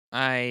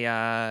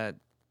I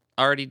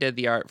already did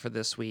the art for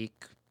this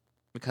week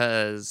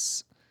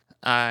because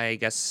I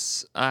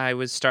guess I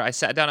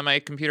sat down at my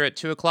computer at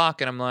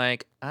 2:00 and I'm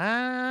like,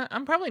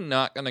 I'm probably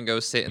not gonna go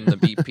sit in the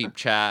Beep Peep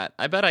chat.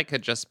 I bet I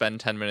could just spend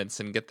 10 minutes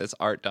and get this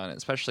art done,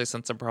 especially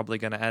since I'm probably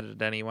gonna edit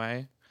it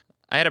anyway.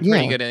 I had a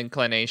pretty good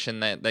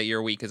inclination that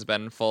your week has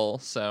been full,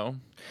 so.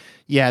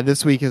 Yeah,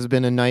 this week has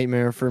been a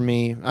nightmare for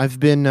me. I've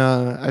been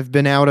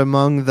out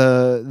among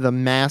the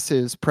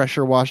masses,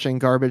 pressure washing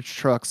garbage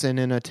trucks in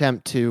an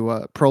attempt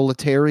to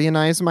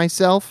proletarianize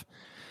myself.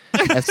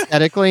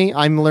 Aesthetically,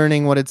 I'm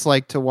learning what it's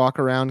like to walk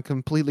around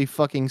completely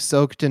fucking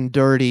soaked and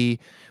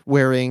dirty,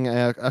 wearing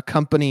a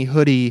company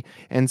hoodie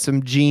and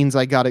some jeans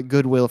I got at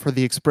Goodwill for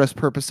the express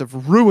purpose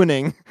of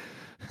ruining.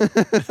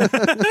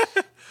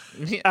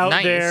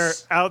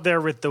 out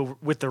there with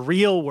the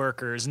real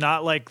workers,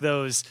 not like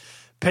those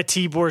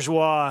petit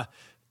bourgeois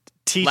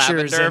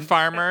teachers lavender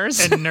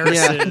farmers and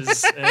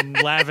nurses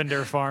and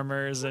lavender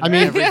farmers and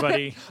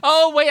everybody.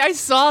 Oh wait, I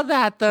saw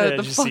that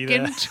the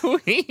fucking that?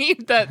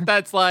 tweet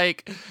that's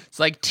like, it's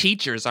like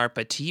teachers are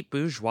petit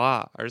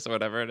bourgeois or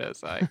whatever it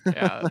is.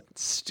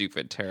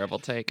 Stupid, terrible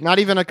take. Not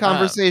even a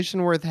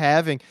conversation worth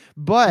having.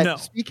 But no.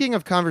 Speaking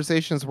of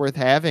conversations worth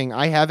having,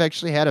 I have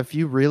actually had a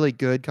few really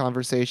good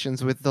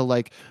conversations with the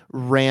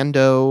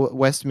rando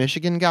West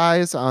Michigan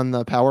guys on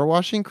the power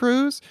washing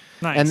cruise.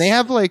 Nice. And they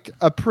have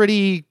a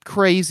pretty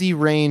crazy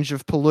range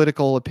of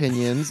political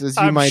opinions, as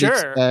you might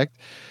expect.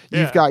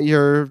 Yeah. You've got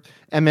your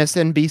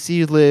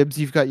MSNBC libs,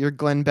 you've got your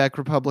Glenn Beck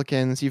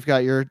Republicans, you've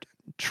got your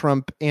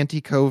Trump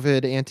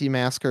anti-COVID,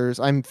 anti-maskers.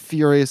 I'm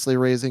furiously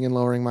raising and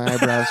lowering my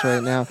eyebrows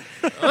right now.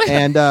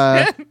 And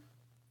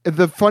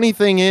the funny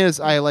thing is,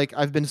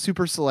 I've been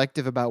super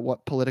selective about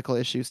what political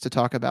issues to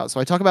talk about.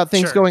 So I talk about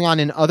things going on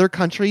in other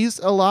countries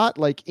a lot,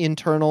 like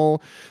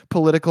internal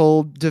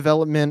political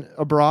development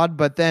abroad.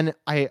 But then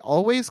I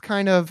always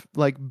kind of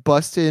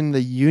bust in the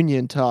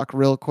union talk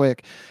real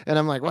quick. And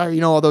I'm like,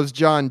 well, all those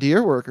John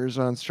Deere workers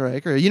on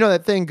strike, or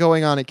that thing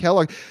going on at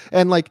Kellogg.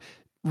 And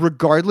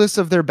regardless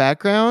of their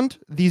background,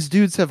 these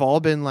dudes have all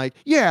been like,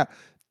 yeah,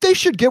 they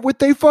should get what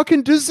they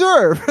fucking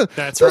deserve.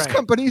 That's Those right.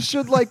 companies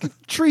should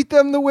treat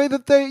them the way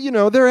that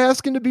they're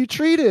asking to be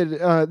treated.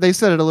 They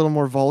said it a little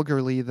more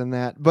vulgarly than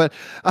that, but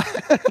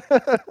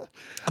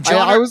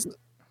John,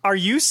 are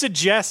you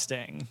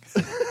suggesting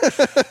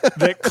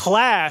that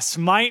class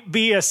might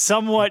be a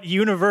somewhat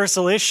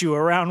universal issue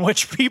around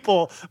which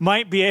people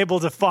might be able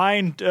to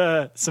find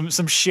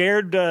some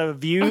shared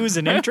views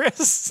and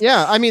interests?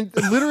 Yeah, I mean,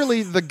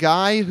 literally, the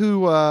guy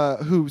who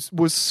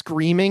was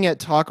screaming at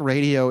talk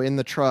radio in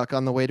the truck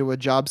on the way to a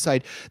job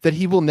site that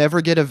he will never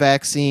get a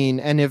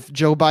vaccine, and if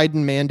Joe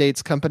Biden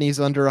mandates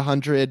companies under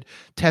 100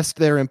 test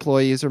their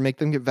employees or make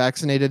them get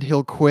vaccinated,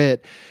 he'll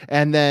quit.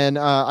 And then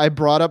I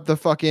brought up the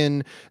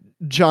fucking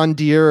John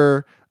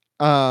Deere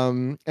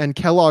and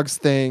Kellogg's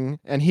thing,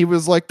 and he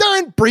was like, they're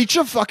in breach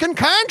of fucking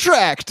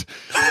contract.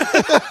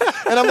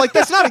 And I'm like,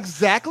 that's not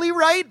exactly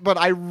right, but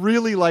I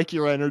really like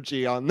your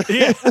energy on this.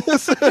 Yeah.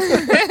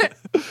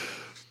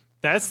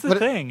 That's the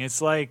thing.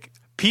 It's like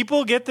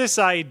people get this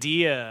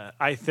idea,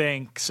 I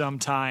think,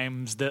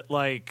 sometimes that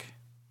I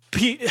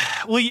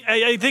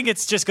think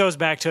it just goes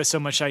back to so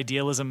much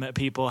idealism that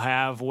people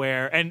have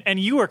where, and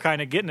you were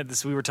kind of getting at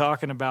this, we were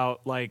talking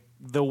about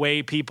the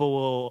way people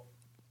will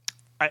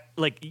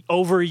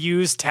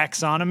overuse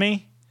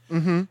taxonomy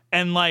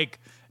and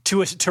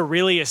to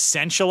really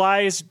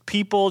essentialize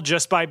people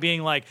just by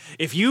being like,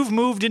 if you've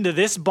moved into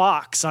this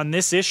box on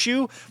this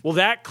issue, well,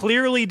 that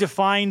clearly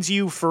defines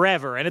you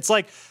forever. And it's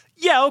like,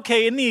 yeah,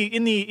 okay, in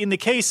the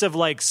case of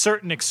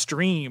certain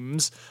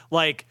extremes,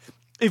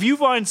 if you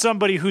find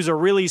somebody who's a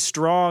really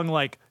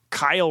strong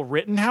Kyle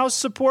Rittenhouse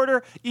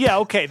supporter, yeah,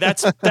 okay,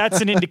 that's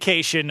an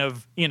indication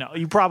of,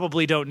 you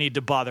probably don't need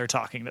to bother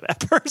talking to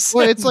that person.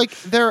 Well,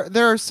 it's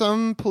there are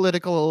some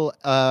political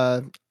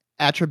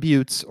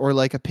attributes or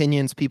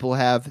opinions people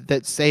have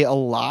that say a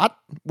lot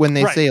when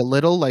they say a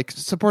little.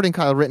 Supporting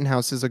Kyle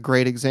Rittenhouse is a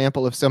great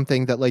example of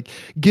something that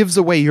gives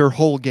away your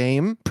whole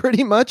game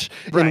pretty much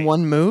in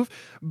one move.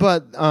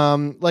 But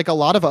a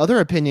lot of other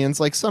opinions,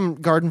 some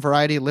garden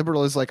variety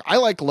liberal is I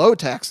like low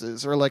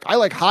taxes or I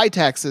like high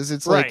taxes.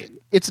 It's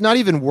it's not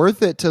even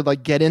worth it to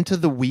get into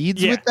the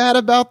weeds with that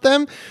about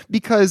them,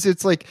 because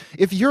it's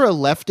if you're a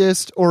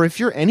leftist or if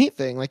you're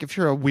anything, if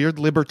you're a weird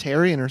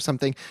libertarian or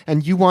something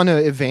and you want to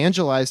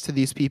evangelize to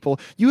these people,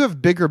 you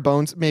have bigger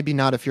bones. Maybe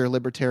not if you're a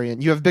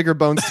libertarian. You have bigger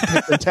bones to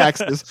pick than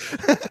taxes.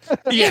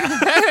 Yeah.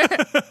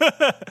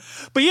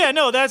 But yeah,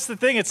 no, that's the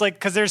thing. It's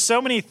because there's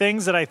so many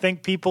things that I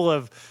think people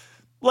have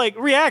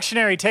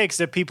reactionary takes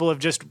that people have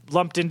just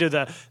lumped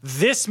into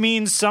this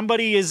means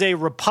somebody is a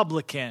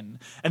Republican,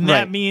 and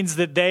that means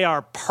that they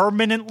are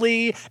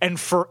permanently and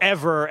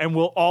forever and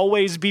will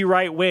always be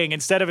right wing,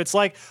 instead of it's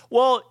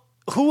well,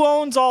 who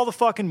owns all the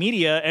fucking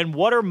media and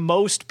what are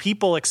most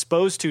people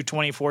exposed to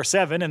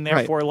 24/7 and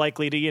therefore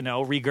likely to,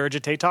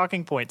 regurgitate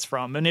talking points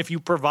from? And if you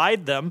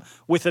provide them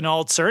with an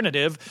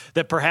alternative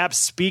that perhaps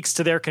speaks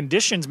to their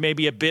conditions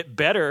maybe a bit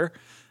better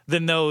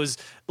than those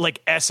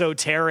like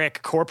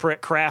esoteric,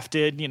 corporate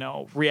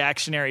crafted,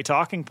 reactionary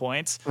talking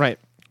points. Right.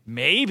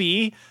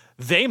 Maybe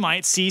they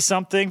might see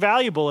something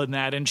valuable in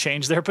that and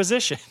change their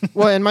position.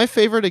 Well, and my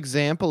favorite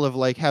example of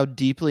like how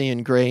deeply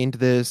ingrained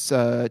this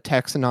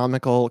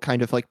taxonomical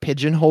kind of like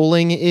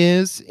pigeonholing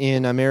is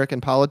in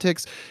American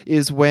politics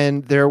is when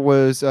there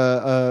was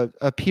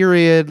a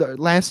period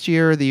last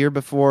year, the year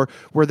before,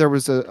 where there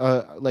was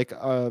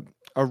a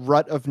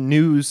rut of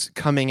news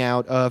coming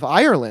out of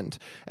Ireland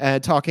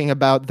talking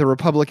about the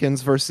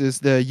Republicans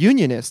versus the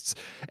Unionists.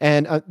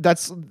 And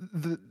that's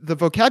the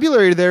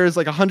vocabulary there is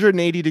like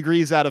 180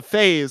 degrees out of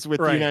phase with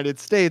the United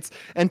States.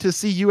 And to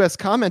see U.S.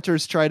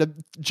 commenters try to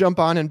jump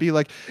on and be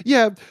like,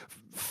 yeah,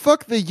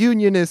 fuck the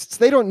Unionists.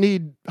 They don't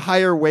need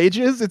higher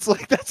wages. It's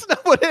like, that's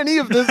not what any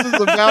of this is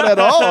about at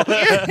all.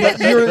 But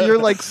you're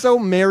like so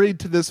married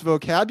to this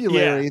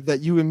vocabulary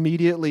that you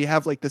immediately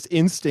have like this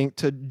instinct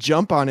to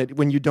jump on it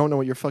when you don't know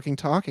what you're fucking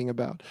talking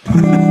about.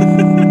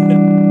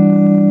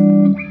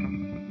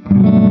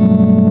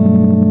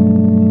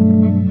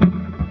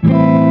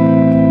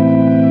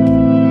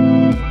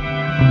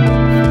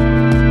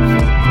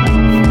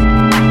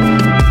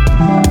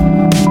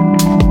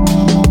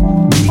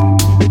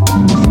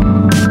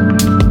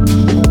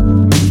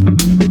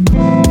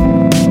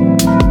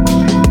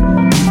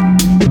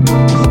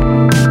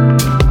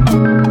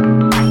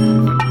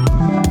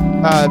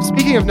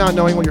 Speaking of not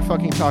knowing what you're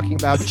fucking talking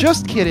about,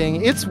 just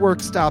kidding. It's Work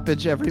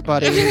Stoppage,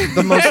 everybody.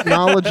 The most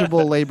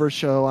knowledgeable labor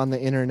show on the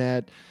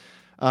internet.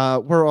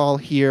 We're all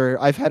here.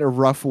 I've had a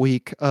rough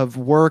week of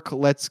work.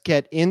 Let's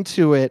get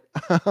into it.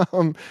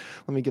 Let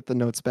me get the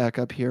notes back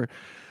up here.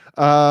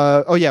 We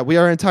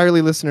are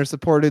entirely listener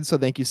supported, so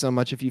thank you so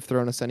much if you've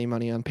thrown us any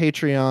money on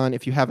Patreon.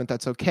 If you haven't,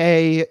 that's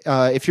okay.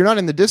 If you're not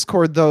in the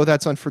Discord, though,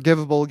 that's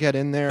unforgivable. Get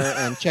in there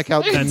and check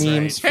out the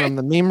memes from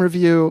the meme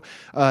review.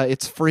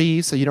 It's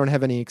free, so you don't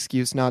have any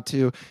excuse not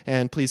to.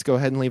 And please go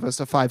ahead and leave us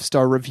a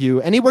 5-star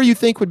review. Anywhere you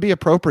think would be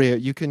appropriate.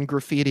 You can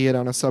graffiti it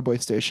on a subway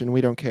station.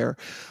 We don't care.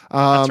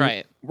 That's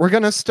right. We're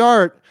going to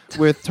start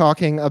with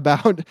talking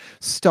about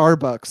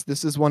Starbucks.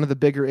 This is one of the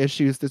bigger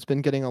issues that's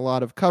been getting a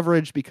lot of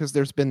coverage because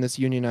there's been this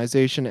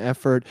unionization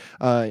effort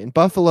in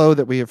Buffalo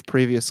that we have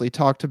previously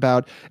talked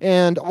about,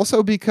 and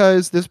also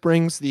because this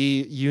brings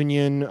the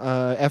union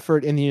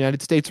effort in the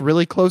United States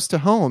really close to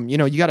home. You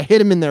got to hit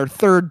them in their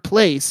third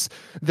place,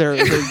 their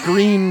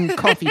green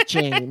coffee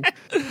chain.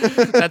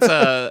 That's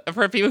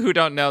for people who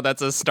don't know,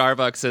 that's a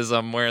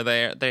Starbucksism where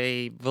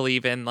they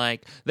believe in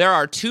like there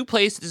are two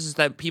places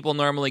that people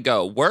normally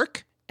go: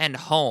 work and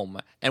home,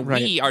 and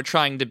we are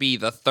trying to be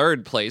the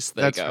third place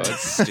they go. Right.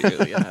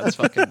 It's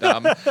fucking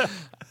dumb. But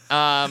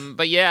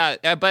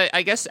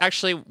I guess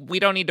actually we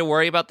don't need to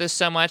worry about this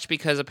so much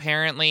because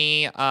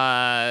apparently,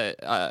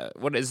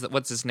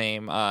 what's his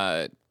name?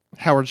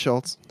 Howard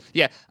Schultz.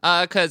 Yeah,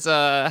 because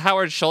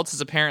Howard Schultz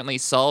has apparently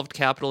solved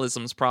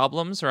capitalism's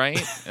problems, right?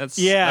 That's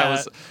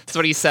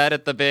what he said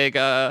at the big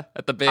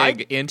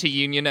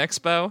anti-union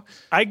expo.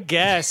 I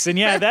guess, and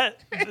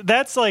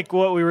that's like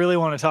what we really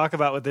want to talk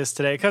about with this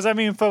today. Because I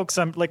mean, folks,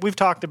 we've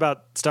talked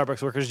about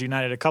Starbucks Workers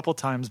United a couple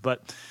times,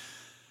 but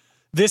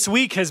this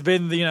week has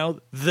been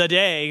the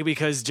day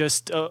because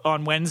just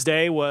on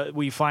Wednesday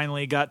we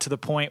finally got to the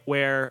point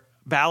where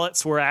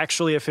ballots were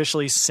actually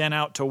officially sent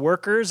out to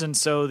workers, and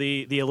so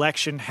the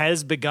election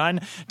has begun,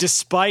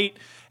 despite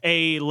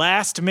a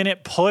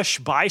last-minute push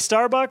by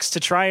Starbucks to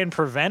try and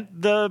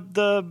prevent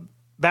the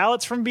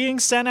ballots from being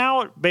sent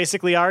out,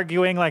 basically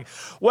arguing like,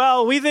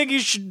 well, we think you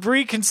should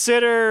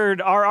reconsider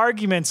our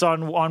arguments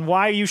on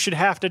why you should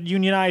have to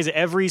unionize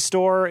every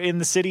store in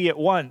the city at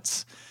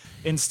once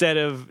instead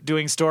of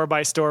doing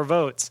store-by-store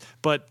votes.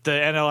 But the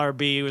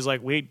NLRB was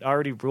like, we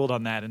already ruled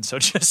on that, and so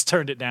just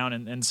turned it down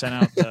and sent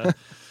out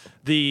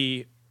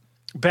the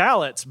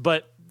ballots.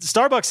 But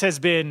Starbucks has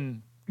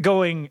been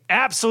going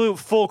absolute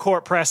full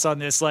court press on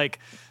this, like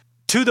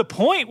to the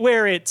point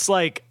where it's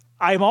like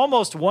I'm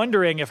almost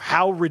wondering if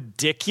how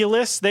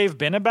ridiculous they've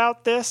been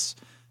about this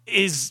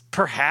is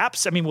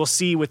perhaps, I mean, we'll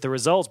see with the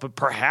results, but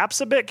perhaps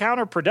a bit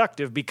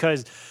counterproductive,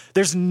 because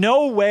there's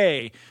no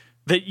way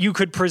that you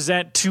could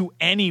present to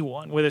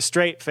anyone with a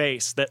straight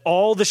face that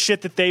all the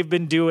shit that they've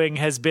been doing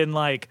has been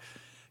like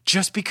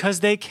just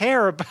because they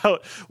care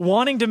about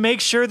wanting to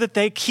make sure that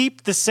they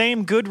keep the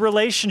same good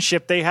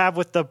relationship they have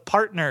with the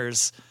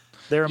partners,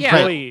 their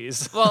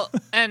employees. Well,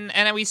 and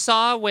we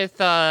saw with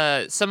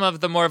some of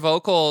the more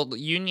vocal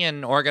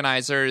union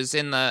organizers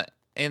in the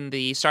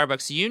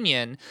Starbucks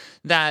union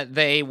that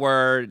they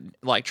were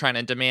like trying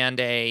to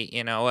demand a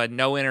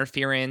no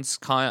interference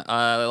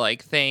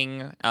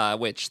thing,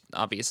 which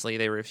obviously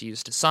they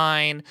refused to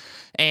sign,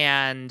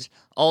 and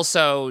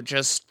also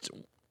just.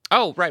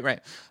 Oh, right.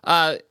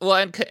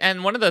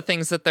 And one of the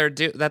things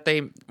that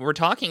they were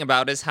talking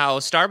about is how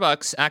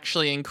Starbucks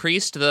actually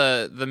increased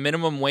the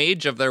minimum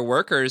wage of their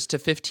workers to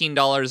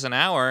 $15 an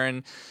hour,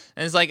 and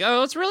it's like,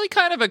 oh, it's really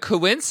kind of a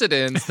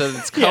coincidence that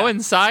it's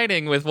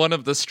coinciding with one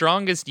of the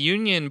strongest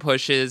union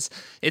pushes.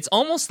 It's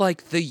almost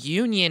like the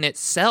union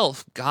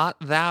itself got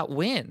that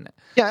win.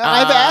 Yeah,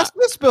 I've asked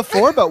this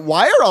before, but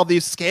why are all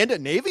these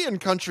Scandinavian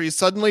countries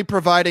suddenly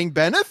providing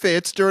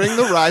benefits during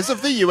the rise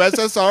of the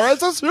USSR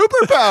as a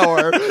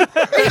superpower?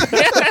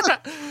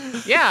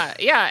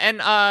 Yeah,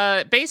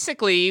 and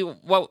basically,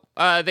 what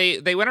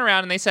they went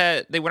around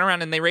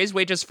and they raised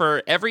wages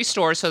for every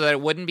store so that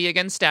it wouldn't be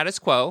against status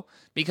quo.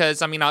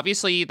 Because, I mean,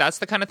 obviously, that's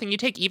the kind of thing you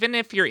take, even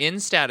if you're in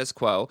status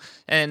quo,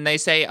 and they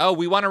say, oh,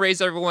 we want to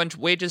raise everyone's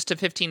wages to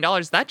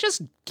 $15, that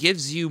just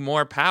gives you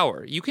more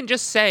power. You can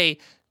just say,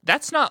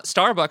 that's not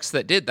Starbucks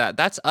that did that.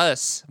 That's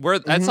us.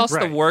 That's us,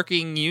 the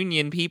working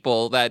union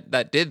people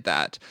that did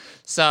that.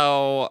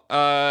 So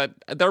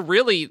they're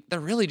really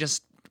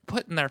just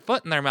putting their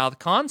foot in their mouth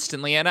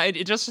constantly, and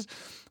it just...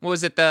 What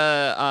was it?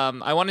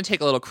 I want to take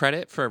a little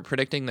credit for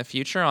predicting the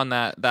future on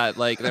that. That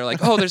like they're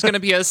like, oh, there's going to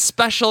be a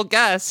special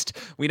guest.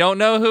 We don't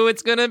know who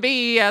it's going to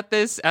be at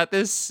this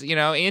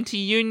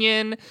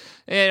anti-union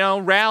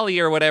rally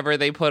or whatever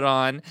they put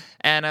on.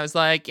 And I was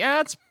like,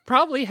 yeah, it's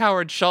probably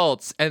Howard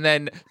Schultz. And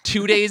then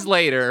 2 days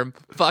later,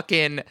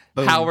 fucking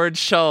boom. Howard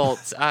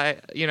Schultz.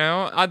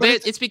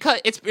 It's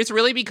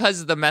really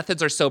because the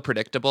methods are so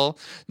predictable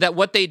that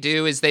what they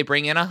do is they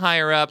bring in a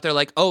higher up. They're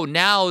like, oh,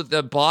 now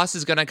the boss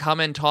is going to come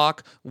and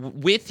talk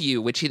with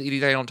you, which they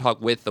don't talk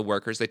with the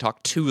workers. They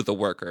talk to the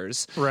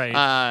workers. Right.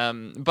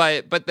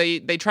 But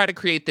they try to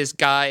create this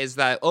guise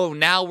that, oh,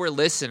 now we're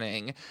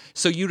listening,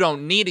 so you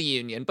don't need a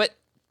union. But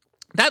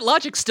that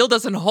logic still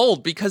doesn't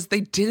hold because they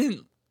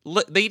didn't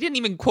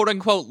even quote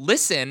unquote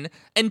listen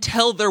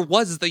until there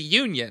was the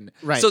union.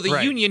 Right, so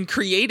the union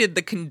created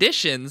the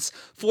conditions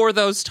for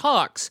those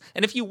talks.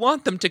 And if you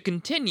want them to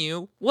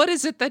continue, what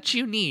is it that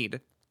you need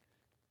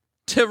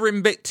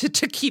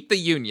to keep the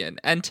union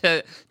and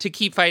to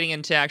keep fighting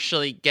and to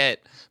actually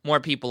get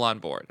more people on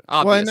board?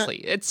 Obviously,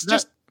 it's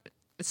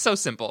so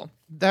simple.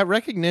 That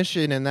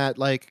recognition and that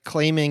like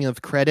claiming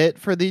of credit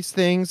for these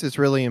things is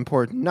really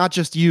important. Not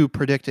just you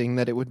predicting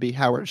that it would be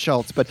Howard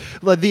Schultz, but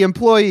the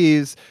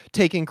employees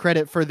taking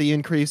credit for the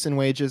increase in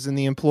wages and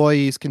the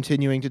employees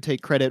continuing to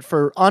take credit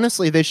for,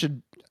 honestly, they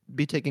should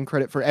be taking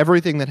credit for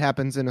everything that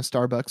happens in a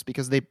Starbucks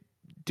because they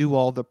do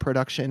all the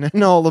production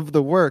and all of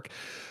the work.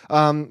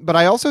 But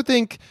I also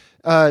think,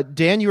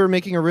 Dan, you were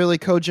making a really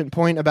cogent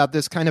point about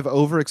this kind of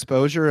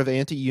overexposure of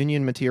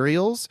anti-union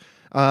materials.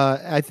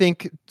 I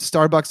think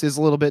Starbucks is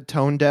a little bit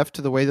tone deaf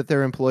to the way that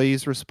their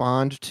employees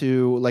respond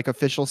to like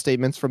official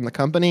statements from the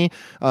company.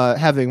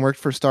 Having worked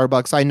for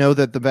Starbucks, I know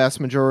that the vast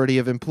majority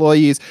of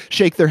employees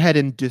shake their head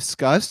in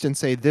disgust and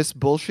say this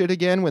bullshit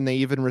again when they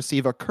even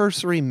receive a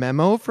cursory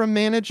memo from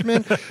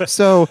management.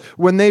 So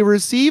when they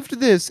received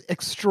this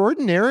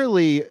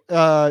extraordinarily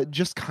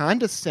just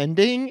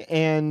condescending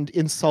and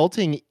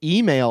insulting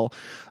email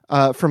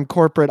from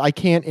corporate, I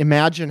can't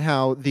imagine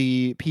how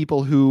the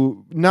people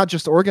who, not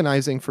just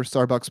organizing for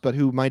Starbucks, but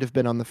who might have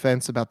been on the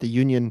fence about the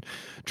union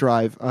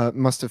drive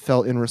must have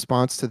felt in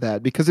response to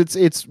that, because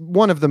it's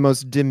one of the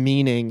most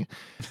demeaning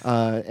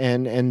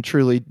and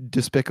truly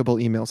despicable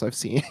emails I've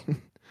seen.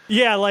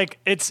 Yeah, like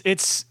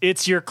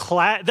it's your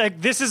class.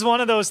 Like, this is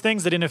one of those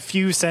things that in a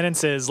few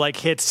sentences like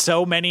hits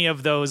so many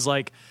of those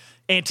like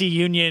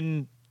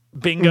anti-union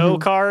bingo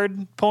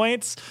card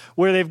points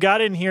where they've got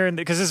in here, and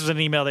because this was an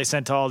email they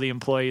sent to all the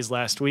employees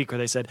last week where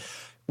they said,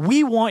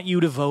 we want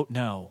you to vote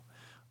no.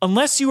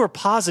 Unless you are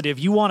positive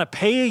you want to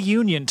pay a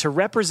union to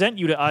represent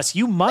you to us,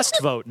 you must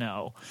vote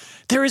no.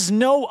 There is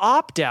no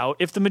opt-out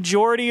if the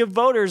majority of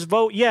voters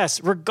vote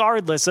yes,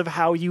 regardless of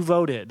how you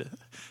voted.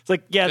 It's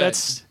like, yeah, Good.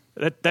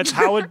 that's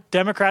how a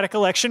democratic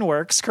election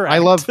works, correct? I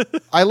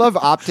love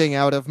opting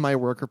out of my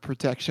worker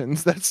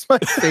protections. That's my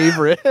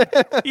favorite.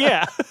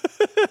 Yeah.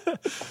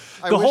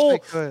 I wish they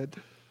could.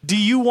 Do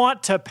you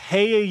want to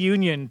pay a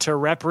union to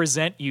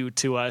represent you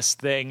to us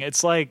thing?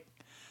 It's like,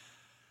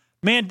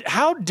 man,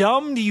 how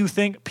dumb do you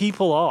think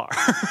people are?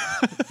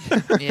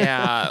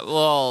 Yeah,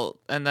 well,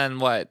 and then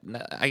what?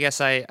 I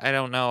guess I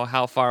don't know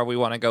how far we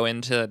want to go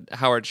into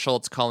Howard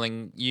Schultz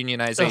calling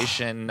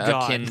unionization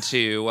akin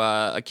to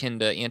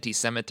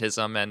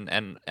anti-Semitism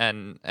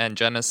and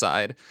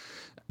genocide.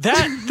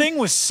 That thing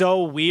was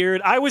so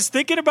weird. I was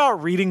thinking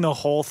about reading the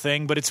whole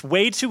thing, but it's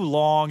way too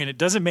long and it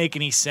doesn't make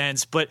any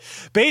sense. But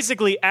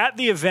basically, at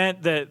the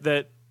event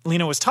that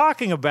Lena was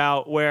talking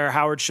about, where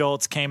Howard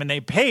Schultz came and they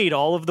paid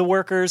all of the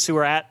workers who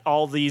were at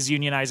all these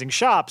unionizing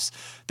shops,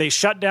 they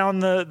shut down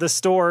the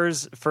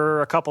stores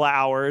for a couple of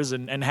hours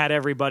and had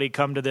everybody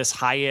come to this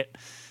Hyatt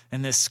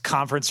in this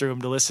conference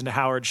room to listen to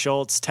Howard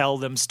Schultz tell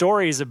them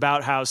stories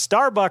about how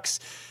Starbucks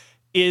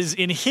is,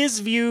 in his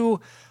view,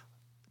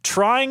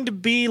 trying to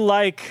be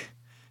like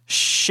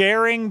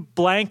sharing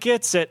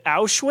blankets at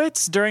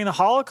Auschwitz during the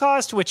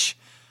Holocaust, which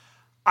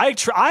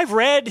I've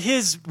read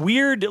his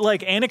weird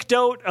like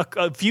anecdote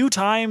a few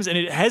times, and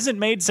it hasn't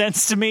made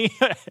sense to me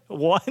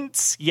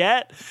once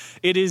yet.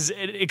 It is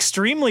an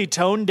extremely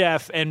tone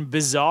deaf and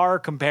bizarre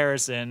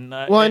comparison.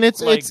 Well, and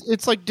it's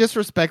like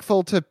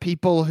disrespectful to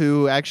people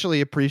who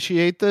actually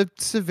appreciate the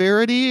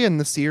severity and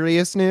the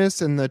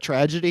seriousness and the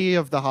tragedy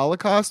of the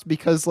Holocaust,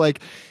 because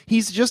like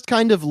he's just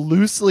kind of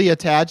loosely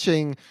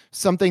attaching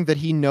something that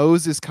he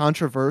knows is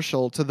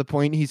controversial to the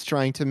point he's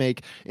trying to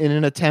make in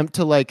an attempt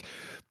to like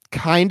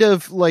kind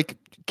of like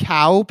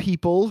cow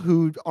people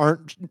who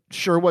aren't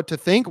sure what to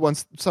think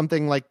once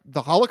something like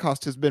the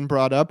Holocaust has been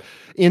brought up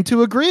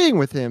into agreeing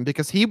with him,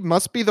 because he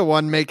must be the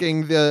one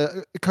making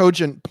the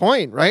cogent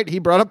point, right? He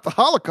brought up the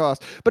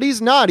Holocaust, but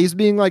he's not. He's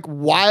being like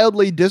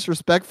wildly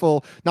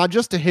disrespectful, not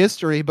just to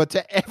history, but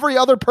to every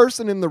other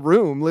person in the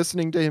room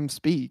listening to him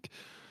speak.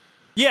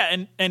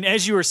 Yeah, and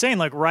as you were saying,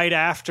 like right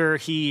after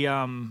he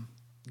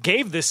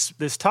gave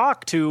this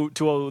talk to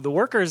the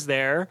workers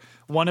there,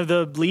 one of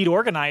the lead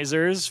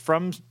organizers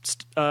from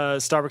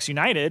Starbucks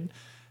United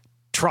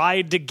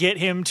tried to get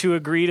him to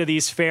agree to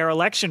these fair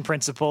election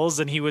principles,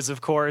 and he was,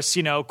 of course,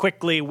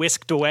 quickly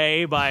whisked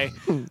away by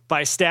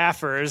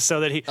staffers so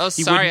that he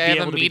I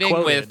have a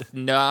meeting with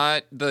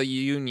not the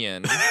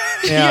union.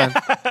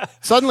 Yeah.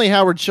 Suddenly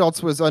Howard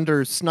Schultz was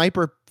under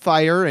sniper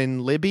fire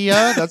in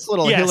Libya. That's a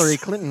little Yes. Hillary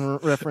Clinton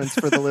reference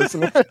for the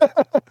listener.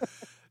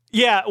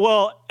 Yeah,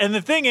 well, and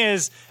the thing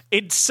is,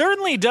 it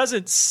certainly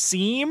doesn't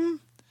seem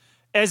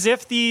as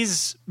if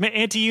these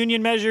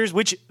anti-union measures,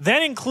 which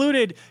then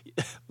included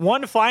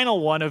one final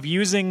one of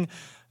using,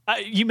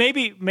 you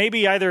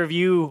maybe either of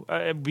you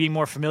being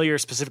more familiar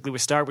specifically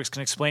with Starbucks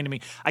can explain to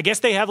me. I guess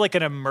they have like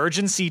an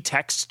emergency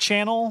text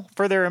channel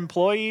for their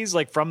employees,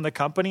 like from the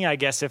company. I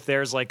guess if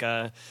there's like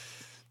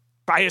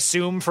I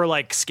assume for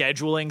like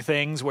scheduling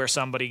things where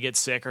somebody gets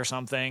sick or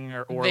something,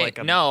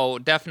 no,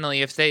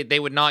 definitely. If they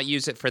would not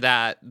use it for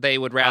that, they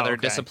would rather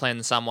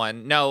discipline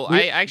someone. No,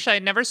 I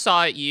never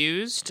saw it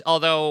used.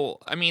 Although,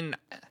 I mean,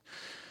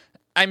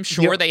 I'm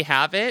sure they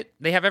have it.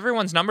 They have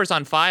everyone's numbers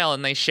on file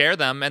and they share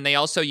them, and they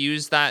also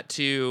use that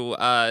to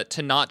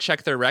not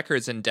check their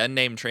records and dead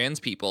name trans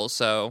people.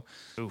 So,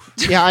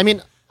 Yeah, I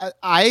mean,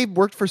 I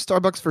worked for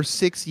Starbucks for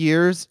 6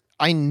 years.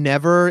 I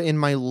never in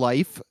my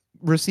life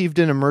received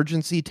an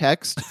emergency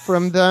text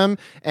from them,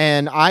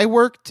 and I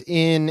worked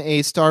in a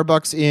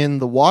Starbucks in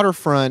the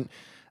waterfront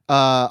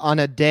on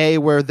a day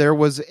where there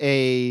was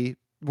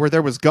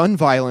gun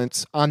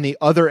violence on the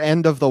other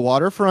end of the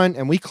waterfront,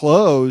 and we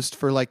closed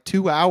for like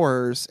 2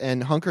 hours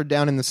and hunkered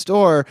down in the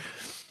store.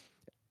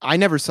 I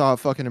never saw a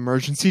fucking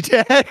emergency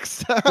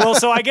text. Well,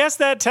 so I guess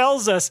that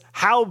tells us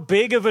how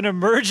big of an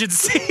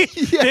emergency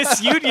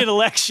this union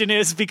election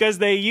is, because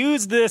they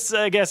use this,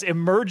 I guess,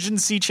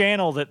 emergency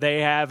channel that they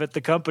have at the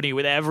company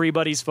with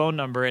everybody's phone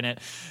number in it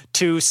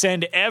to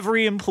send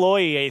every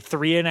employee a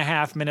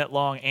 3.5 minute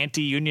long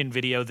anti-union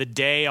video the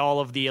day all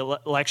of the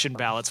election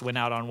ballots went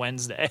out on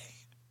Wednesday.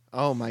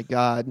 Oh my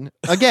God.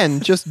 Again,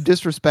 just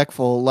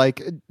disrespectful.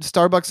 Like,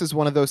 Starbucks is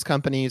one of those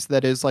companies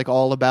that is like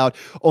all about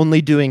only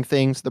doing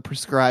things the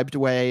prescribed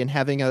way and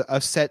having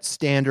a set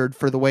standard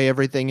for the way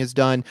everything is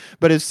done.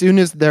 But as soon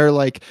as they're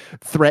like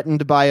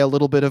threatened by a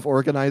little bit of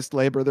organized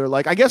labor, they're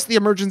like, I guess the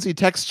emergency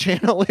text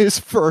channel is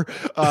for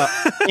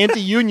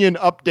anti-union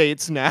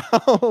updates now.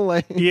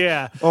 Like,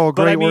 yeah. Oh,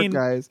 great work,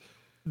 guys.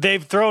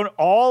 They've thrown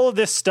all of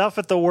this stuff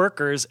at the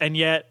workers, and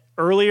yet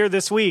earlier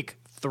this week,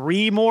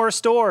 3 more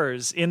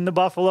stores in the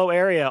Buffalo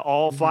area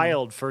all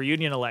filed for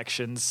union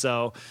elections.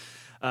 So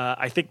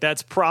I think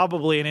that's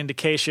probably an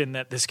indication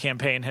that this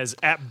campaign has,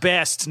 at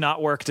best, not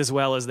worked as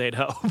well as they'd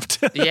hoped.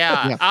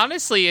 Yeah,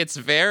 honestly,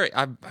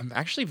 I'm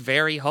actually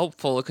very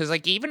hopeful, because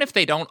like even if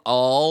they don't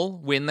all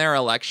win their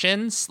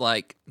elections,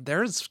 like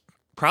there's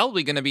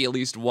probably going to be at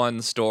least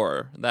one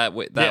store that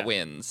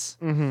wins.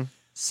 Mm-hmm.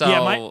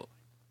 So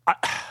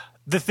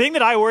the thing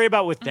that I worry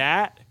about with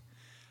that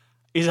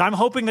is I'm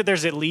hoping that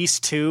there's at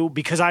least 2,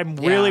 because I'm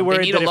really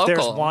worried that if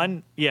there's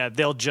one,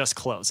 they'll just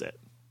close it.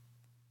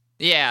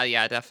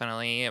 Yeah,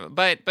 definitely.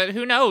 But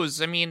who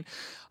knows? I mean,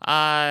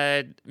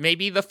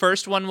 maybe the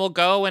first one will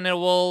go and it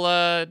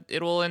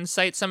will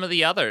incite some of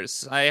the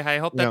others. I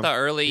hope that the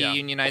early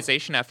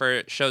unionization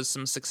effort shows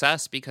some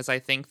success, because I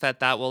think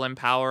that will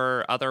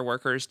empower other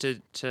workers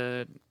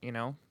to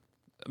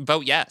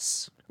vote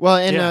yes. Well,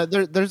 and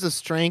there's a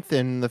strength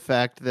in the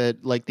fact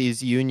that like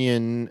these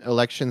union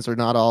elections are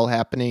not all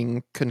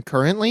happening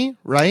concurrently,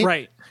 right?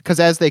 Right. Because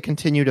as they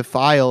continue to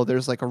file,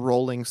 there's like a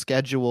rolling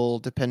schedule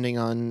depending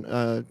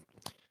on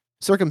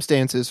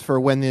circumstances for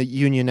when the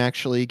union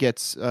actually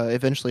gets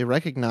eventually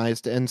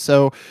recognized. And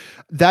so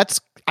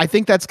I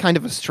think that's kind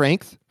of a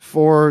strength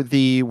for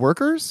the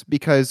workers,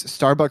 because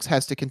Starbucks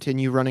has to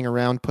continue running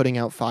around putting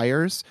out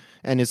fires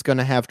and is going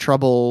to have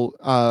trouble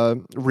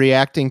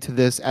reacting to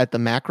this at the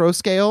macro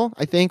scale,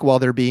 I think, while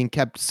they're being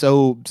kept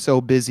so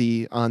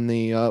busy on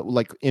the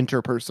like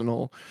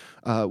interpersonal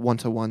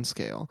one-to-one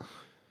scale.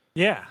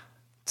 Yeah.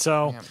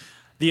 So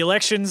The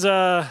elections,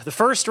 the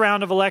first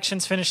round of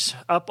elections finished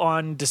up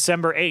on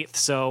December 8th.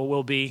 So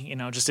we'll be,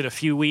 just in a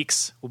few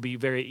weeks, we'll be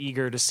very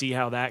eager to see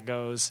how that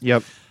goes.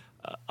 Yep.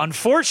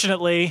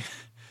 Unfortunately,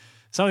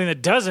 something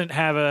that doesn't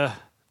have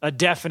a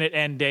definite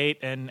end date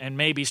and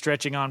may be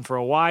stretching on for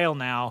a while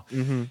now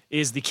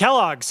is the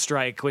Kellogg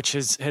strike, which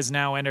has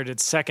now entered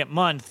its second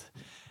month.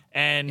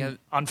 And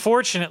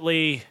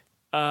unfortunately,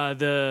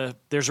 the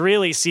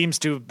negotiations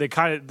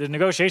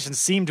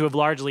seem to have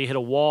largely hit a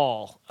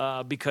wall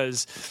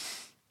because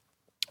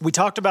we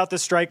talked about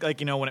this strike,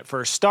 when it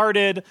first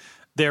started.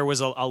 There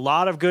was a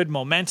lot of good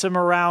momentum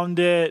around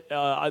it.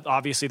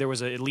 Obviously, there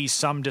was at least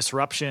some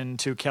disruption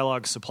to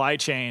Kellogg's supply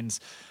chains,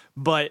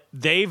 but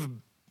they've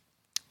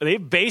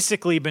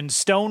basically been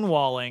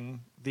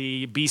stonewalling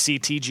the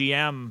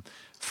BCTGM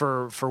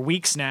for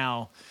weeks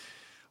now,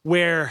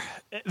 where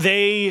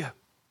they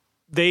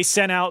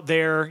sent out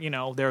their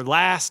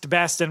last,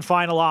 best, and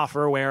final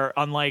offer, where,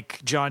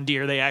 unlike John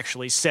Deere, they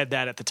actually said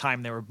that at the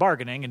time they were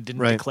bargaining and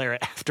didn't declare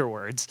it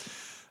afterwards.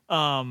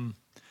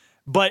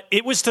 But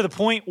it was to the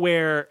point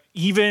where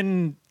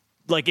even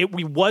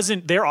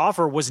their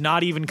offer was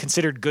not even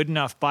considered good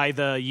enough by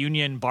the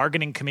union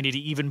bargaining committee to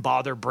even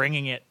bother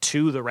bringing it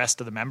to the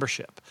rest of the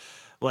membership.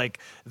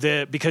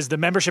 Because the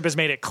membership has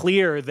made it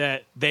clear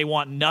that they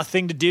want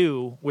nothing to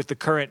do with the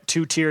current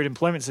two-tiered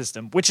employment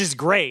system, which is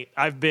great.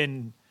 I've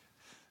been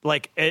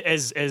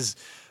as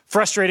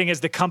frustrating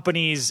as the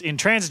company's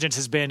intransigence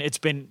has been, it's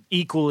been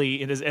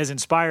equally as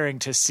inspiring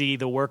to see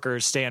the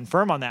workers stand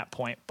firm on that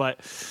point.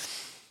 But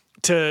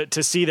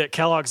to see that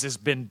Kellogg's has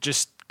been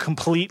just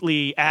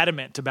completely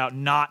adamant about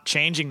not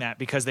changing that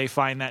because they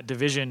find that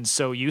division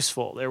so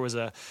useful.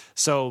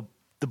 So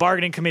the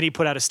bargaining committee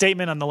put out a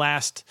statement on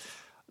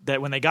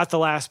that when they got the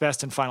last,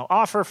 best, and final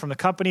offer from the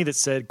company that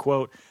said,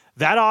 quote,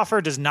 "That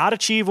offer does not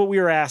achieve what we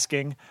were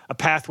asking, a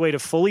pathway to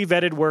fully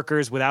vetted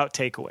workers without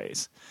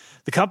takeaways.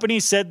 The company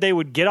said they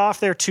would get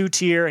off their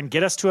two-tier and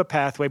get us to a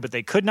pathway, but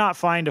they could not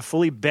find a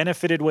fully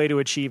benefited way to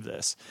achieve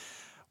this.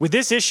 With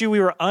this issue,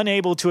 we were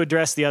unable to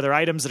address the other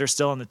items that are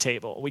still on the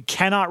table. We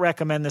cannot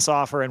recommend this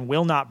offer and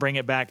will not bring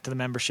it back to the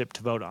membership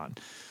to vote on.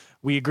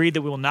 We agreed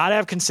that we will not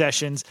have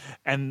concessions,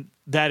 and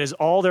that is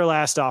all their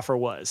last offer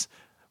was.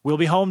 We'll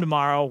be home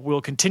tomorrow. We'll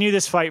continue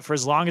this fight for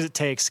as long as it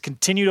takes,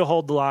 continue to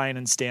hold the line,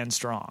 and stand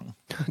strong."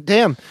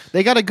 Damn,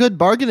 they got a good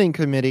bargaining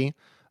committee,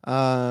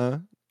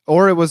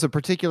 or it was a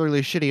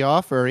particularly shitty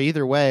offer.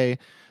 Either way,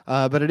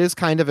 but it is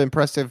kind of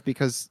impressive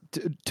because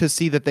to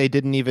see that they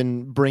didn't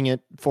even bring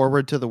it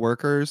forward to the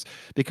workers,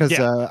 because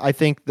I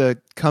think the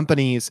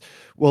companies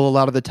will a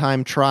lot of the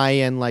time try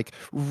and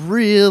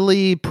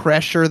really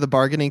pressure the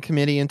bargaining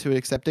committee into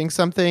accepting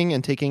something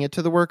and taking it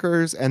to the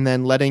workers, and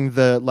then letting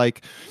the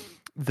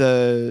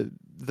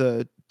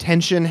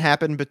tension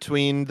happen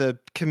between the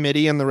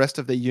committee and the rest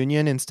of the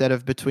union instead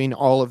of between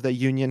all of the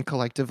union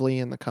collectively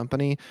and the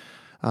company.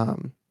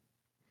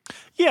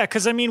 Yeah,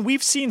 because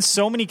we've seen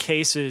so many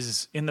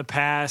cases in the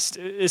past,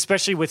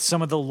 especially with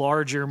some of the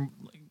larger,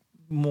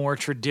 more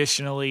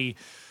traditionally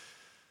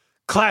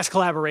class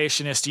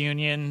collaborationist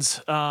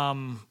unions,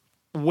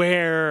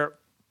 where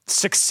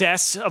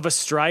success of a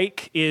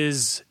strike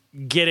is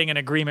getting an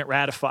agreement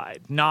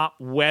ratified, not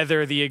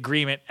whether the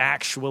agreement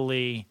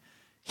actually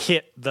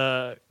hit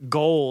the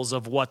goals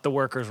of what the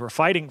workers were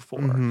fighting for.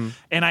 Mm-hmm.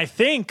 And I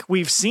think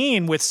we've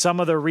seen with some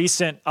of the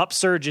recent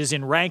upsurges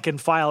in rank and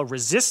file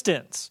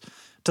resistance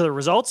to the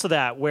results of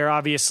that, where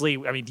obviously,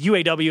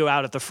 UAW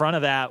out at the front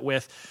of that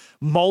with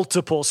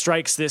multiple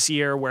strikes this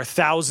year where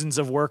thousands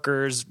of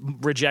workers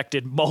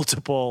rejected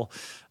multiple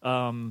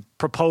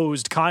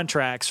proposed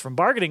contracts from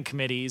bargaining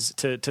committees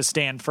to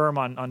stand firm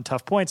on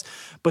tough points.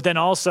 But then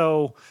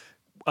also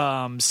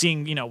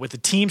seeing, with the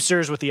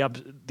Teamsters, with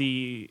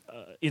the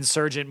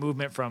insurgent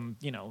movement from,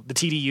 the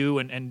TDU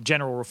and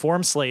general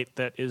reform slate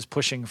that is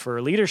pushing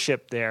for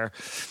leadership there,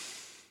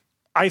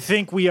 I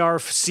think we are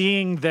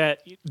seeing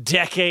that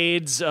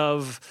decades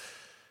of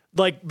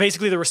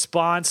basically the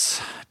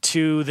response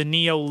to the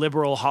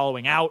neoliberal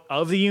hollowing out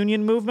of the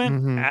union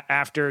movement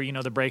after,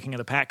 the breaking of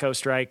the PATCO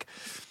strike,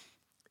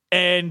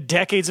 and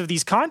decades of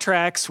these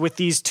contracts with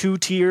these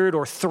two-tiered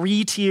or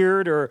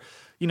three-tiered or,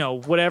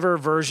 whatever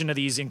version of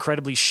these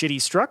incredibly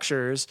shitty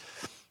structures.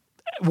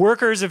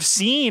 Workers have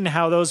seen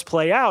how those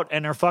play out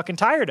and are fucking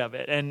tired of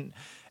it.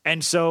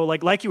 And so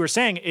like you were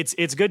saying,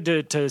 it's good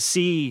to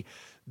see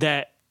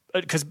that,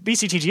 because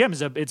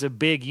BCTGM it's a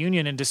big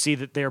union, and to see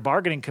that their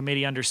bargaining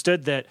committee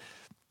understood that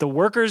the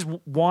workers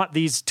want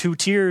these two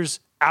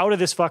tiers out of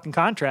this fucking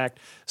contract,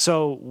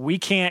 so we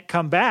can't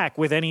come back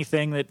with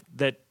anything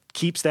that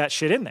keeps that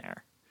shit in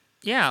there.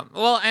 Yeah,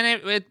 well,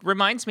 and it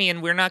reminds me,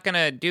 and we're not going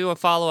to do a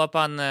follow-up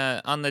on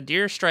the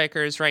Deere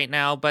strikers right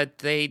now, but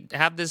they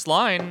have this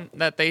line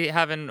that they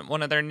have in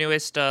one of their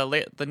newest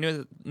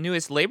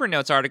newest labor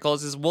notes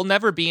articles is, "We'll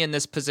never be in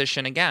this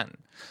position again."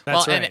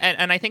 That's well, right.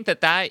 and I think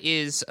that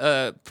is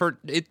for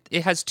it.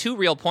 It has two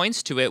real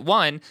points to it.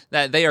 One,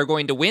 that they are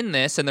going to win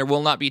this, and there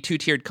will not be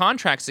two-tiered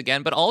contracts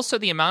again. But also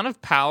the amount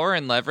of power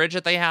and leverage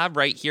that they have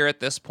right here at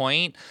this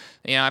point.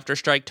 You know, after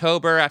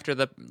Striketober, after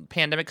the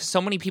pandemic,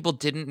 so many people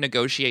didn't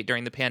negotiate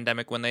during the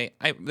pandemic when they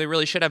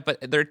really should have.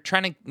 But they're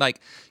trying to like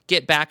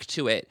get back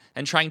to it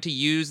and trying to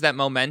use that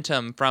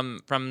momentum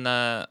from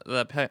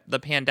the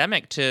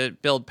pandemic to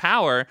build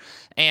power.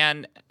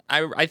 And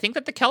I think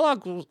that the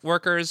Kellogg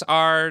workers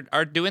are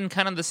doing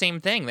kind of the same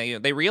thing.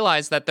 They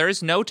realize that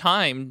there's no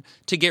time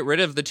to get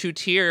rid of the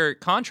two-tier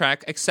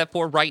contract except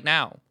for right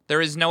now.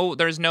 There's no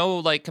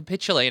like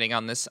capitulating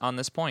on this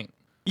point.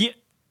 Yeah,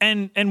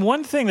 and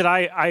one thing that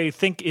I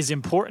think is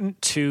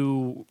important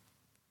to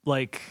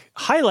like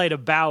highlight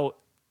about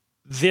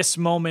this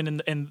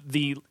moment and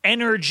the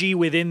energy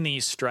within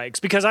these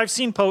strikes, because I've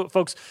seen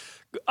folks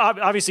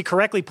obviously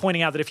correctly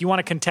pointing out that if you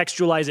want to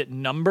contextualize it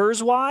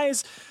numbers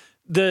wise,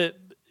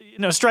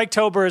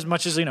 Striketober, as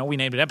much as, we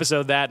named an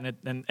episode that,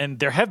 and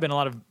there have been a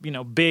lot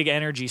of, big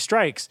energy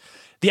strikes,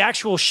 the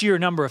actual sheer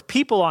number of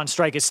people on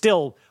strike is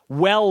still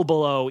well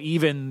below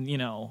even,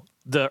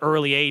 the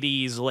early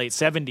 80s, late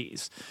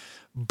 70s.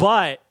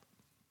 But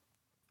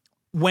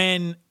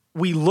when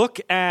we look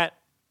at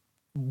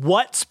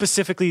what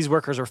specifically these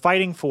workers are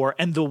fighting for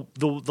and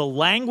the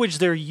language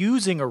they're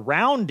using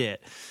around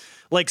it,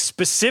 like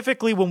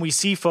specifically when we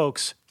see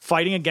folks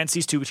fighting against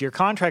these two-tier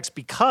contracts,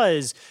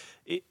 because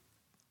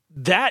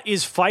that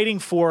is fighting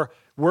for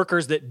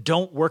workers that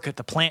don't work at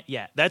the plant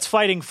yet. That's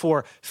fighting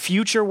for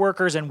future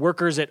workers and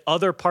workers at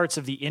other parts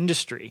of the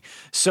industry.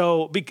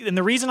 So, and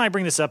the reason I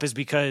bring this up is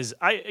because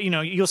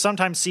you'll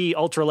sometimes see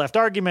ultra-left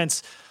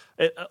arguments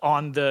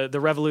on the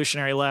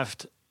revolutionary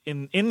left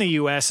in the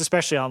U.S.,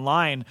 especially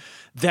online,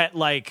 that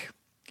like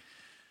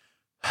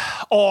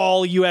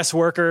all U.S.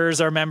 workers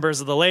are members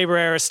of the labor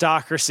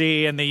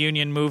aristocracy and the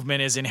union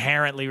movement is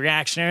inherently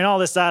reactionary and all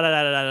this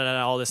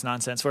all this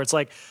nonsense. Where it's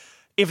like,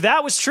 if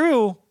that was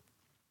true,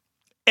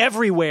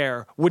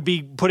 everywhere would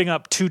be putting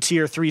up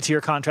 2-tier, 3-tier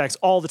contracts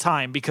all the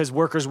time, because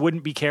workers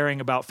wouldn't be caring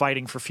about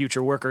fighting for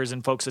future workers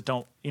and folks that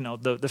don't,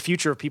 the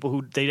future of people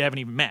who they haven't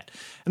even met.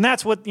 And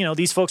that's what,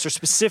 these folks are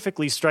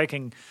specifically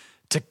striking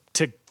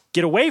to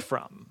get away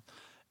from.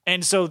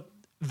 And so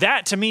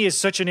that to me is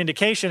such an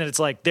indication that it's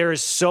like there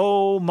is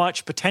so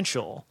much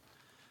potential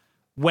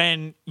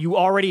when you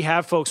already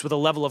have folks with a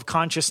level of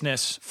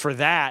consciousness for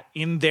that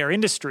in their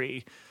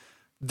industry,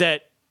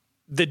 that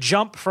the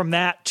jump from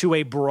that to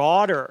a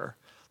broader,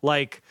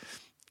 like,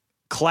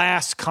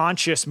 class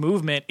conscious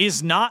movement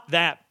is not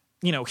that,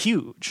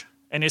 huge,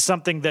 and is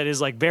something that is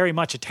like very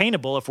much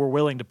attainable if we're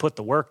willing to put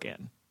the work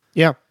in.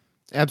 Yeah,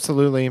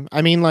 absolutely.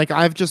 I mean, like,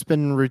 I've just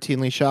been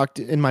routinely shocked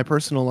in my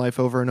personal life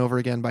over and over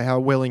again by how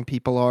willing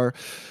people are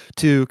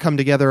to come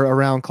together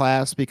around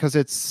class, because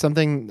it's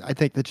something I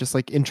think that just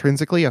like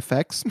intrinsically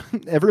affects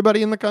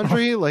everybody in the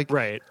country. Like,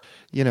 right.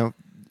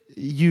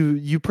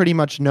 You pretty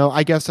much know,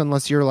 I guess,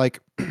 unless you're like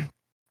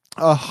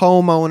a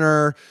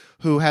homeowner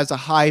who has a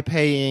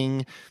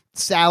high-paying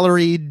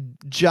salaried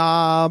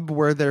job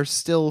where they're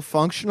still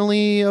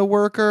functionally a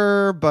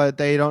worker, but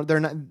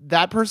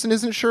that person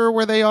isn't sure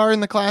where they are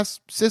in the class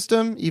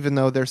system, even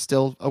though they're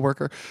still a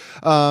worker.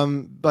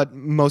 But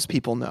most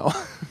people know.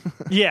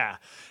 Yeah.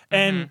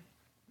 And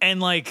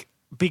like,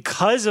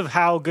 because of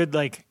how good,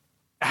 like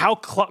how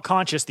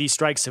conscious these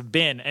strikes have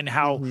been and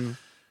how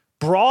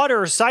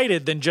broader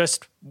sighted than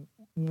just,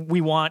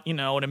 we want,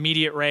 an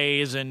immediate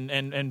raise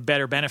and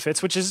better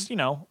benefits, which is,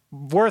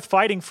 worth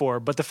fighting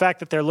for. But the fact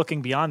that they're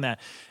looking beyond that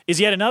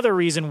is yet another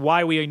reason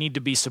why we need to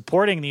be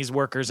supporting these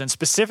workers. And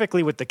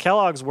specifically with the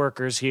Kellogg's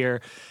workers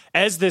here,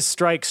 as this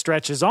strike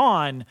stretches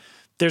on,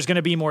 there's going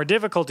to be more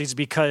difficulties,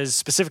 because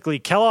specifically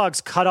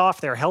Kellogg's cut off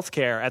their health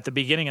care at the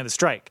beginning of the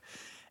strike.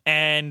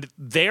 And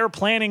they're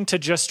planning to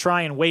just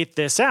try and wait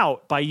this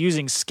out by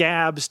using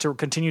scabs to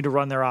continue to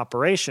run their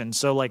operation.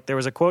 So like, there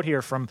was a quote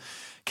here from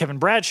Kevin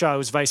Bradshaw,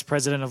 who's vice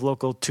president of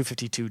Local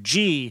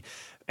 252G,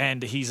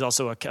 and he's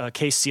also a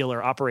case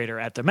sealer operator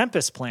at the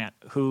Memphis plant,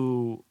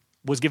 who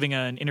was giving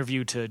an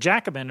interview to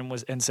Jacobin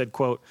and said,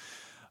 quote,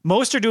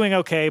 "Most are doing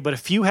okay, but a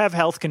few have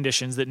health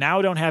conditions that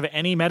now don't have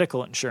any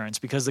medical insurance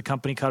because the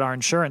company cut our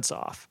insurance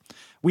off.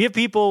 We have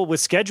people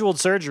with scheduled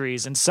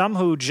surgeries and some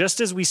who,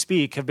 just as we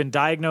speak, have been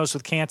diagnosed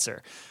with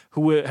cancer,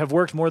 who have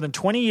worked more than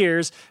 20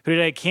 years, who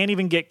today can't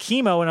even get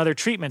chemo and other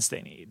treatments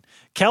they need.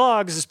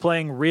 Kellogg's is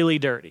playing really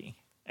dirty."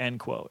 End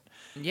quote.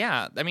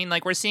 Yeah, I mean,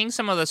 like, we're seeing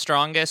some of the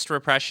strongest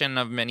repression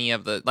of many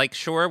of the, like,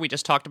 sure, we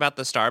just talked about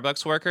the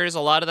Starbucks workers.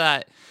 A lot of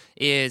that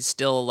is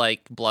still,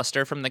 like,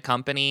 bluster from the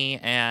company,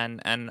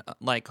 and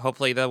like,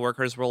 hopefully the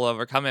workers will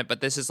overcome it.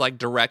 But this is, like,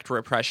 direct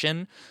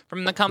repression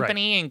from the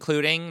company, right,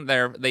 including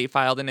they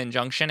filed an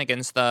injunction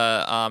against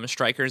the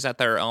strikers at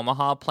their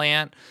Omaha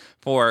plant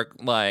for,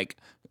 like,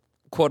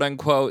 quote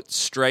unquote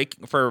strike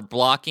for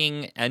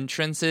blocking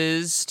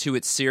entrances to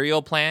its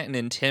cereal plant and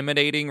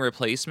intimidating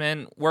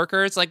replacement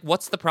workers. Like,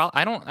 what's the problem?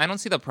 I don't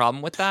see the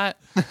problem with that.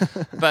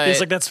 But it's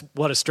like, that's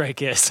what a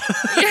strike is.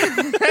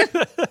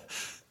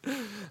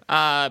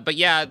 But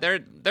yeah,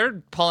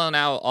 they're pulling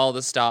out all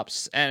the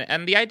stops,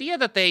 and the idea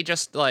that they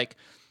just like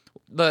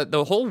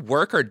the whole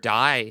work or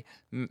die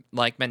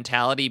like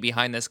mentality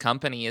behind this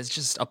company is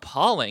just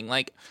appalling.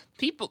 Like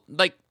people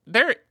like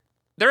they're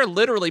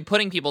literally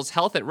putting people's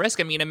health at risk.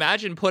 I mean,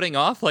 imagine putting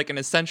off like an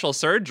essential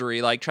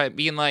surgery, like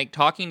being like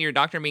talking to your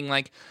doctor and being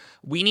like,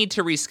 we need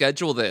to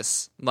reschedule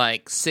this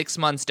like 6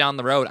 months down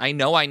the road. I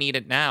know I need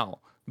it now,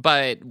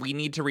 but we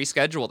need to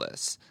reschedule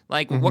this.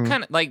 Like what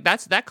kind of like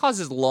that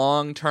causes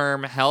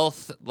long-term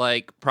health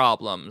like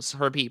problems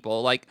for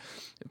people. Like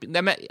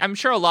I'm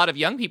sure a lot of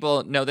young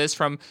people know this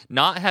from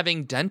not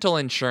having dental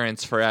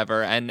insurance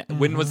forever. And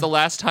when was the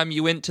last time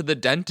you went to the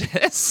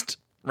dentist?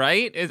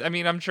 Right? I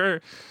mean, I'm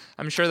sure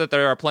that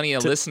there are plenty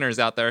of listeners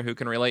out there who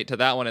can relate to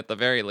that one at the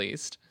very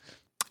least.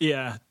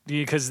 Yeah,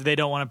 because they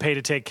don't want to pay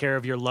to take care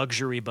of your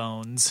luxury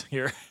bones,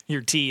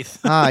 your teeth.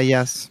 Ah,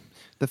 yes.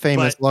 The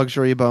famous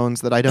luxury bones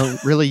that I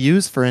don't really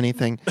use for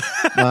anything.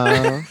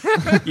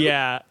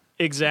 Yeah,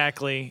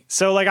 exactly.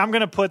 So, like, I'm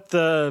going to put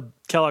the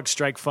Kellogg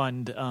Strike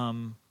Fund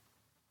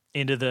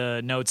into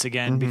the notes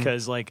again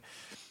because, like,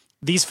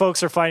 these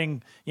folks are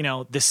fighting,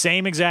 the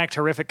same exact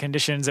horrific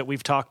conditions that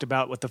we've talked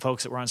about with the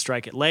folks that were on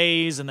strike at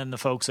Lay's and then the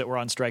folks that were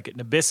on strike at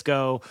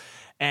Nabisco.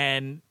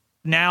 And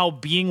now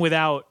being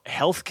without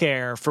health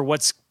care for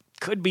what's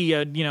could be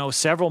a,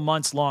 several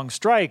months long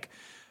strike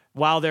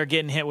while they're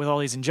getting hit with all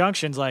these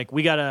injunctions, like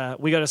we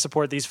gotta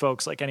support these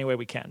folks like any way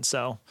we can.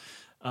 So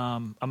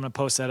I'm going to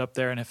post that up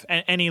there. And if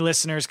any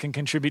listeners can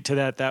contribute to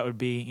that, that would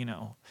be,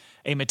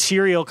 a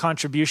material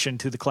contribution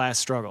to the class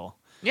struggle.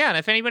 Yeah, and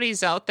if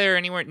anybody's out there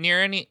anywhere near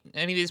any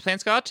of these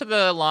plants, go out to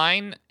the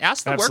line,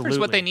 ask the workers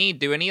what they need.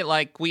 Do any,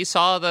 like, we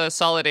saw the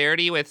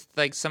solidarity with,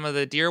 like, some of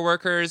the Deere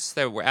workers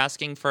that were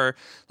asking for,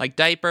 like,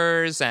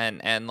 diapers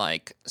and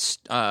like,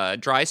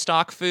 dry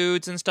stock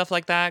foods and stuff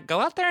like that. Go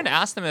out there and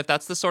ask them if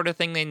that's the sort of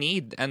thing they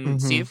need and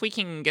see if we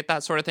can get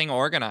that sort of thing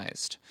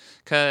organized.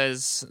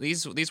 Because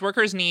these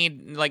workers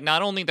need, like,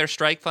 not only their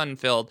strike fund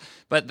filled,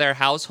 but their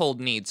household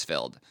needs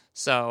filled.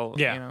 So,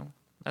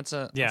 that's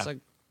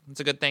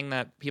a good thing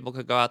that people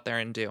could go out there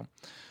and do.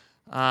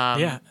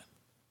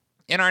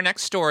 In our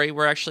next story,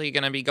 we're actually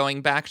going to be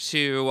going back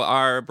to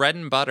our bread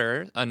and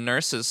butter, a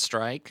nurses'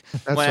 strike.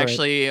 That's right.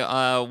 Actually,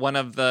 one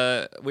of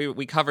the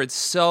we covered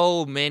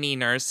so many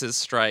nurses'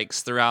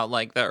 strikes throughout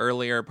like the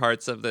earlier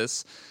parts of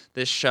this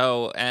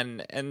show,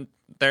 and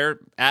they're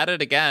at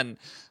it again.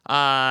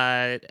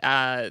 I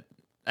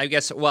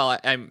guess. Well,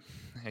 I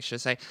should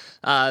say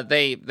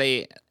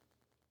they.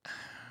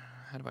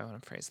 How do I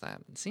want to phrase that?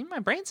 See, my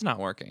brain's not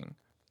working.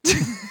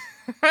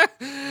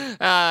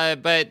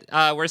 But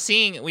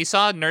we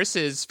saw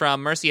nurses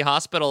from Mercy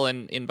Hospital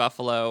in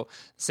Buffalo,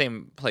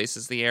 same place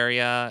as the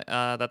area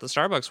that the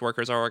Starbucks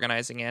workers are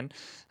organizing in,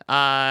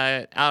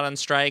 out on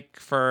strike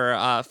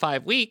for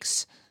 5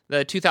 weeks.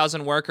 The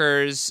 2,000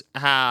 workers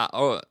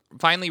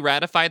finally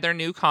ratified their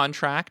new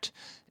contract,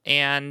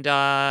 and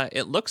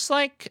it looks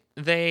like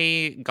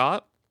they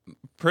got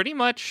pretty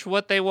much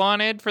what they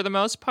wanted for the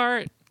most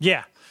part.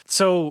 Yeah.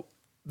 So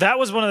that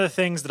was one of the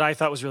things that I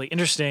thought was really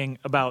interesting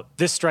about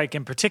this strike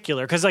in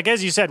particular. Because, like,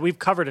 as you said, we've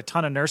covered a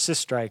ton of nurses'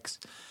 strikes.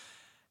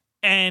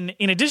 And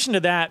in addition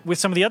to that, with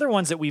some of the other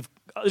ones that we've,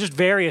 just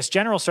various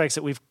general strikes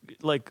that we've,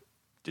 like,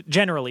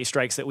 generally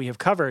strikes that we have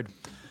covered,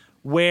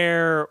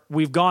 where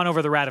we've gone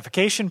over the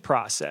ratification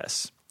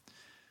process,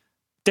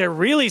 there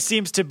really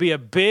seems to be a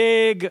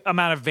big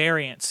amount of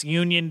variance,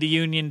 union to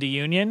union to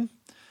union,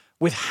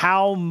 with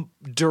how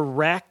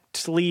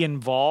directly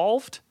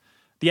involved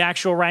the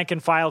actual rank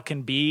and file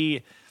can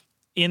be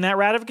in that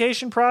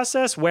ratification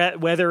process,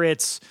 whether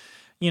it's,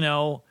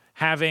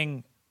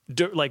 having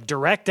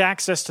direct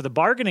access to the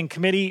bargaining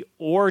committee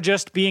or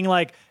just being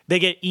like, they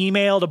get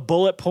emailed a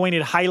bullet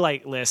pointed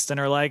highlight list and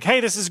are like,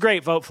 hey, this is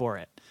great, vote for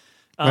it.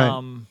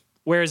 Right.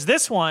 Whereas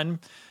this one,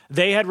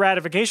 they had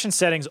ratification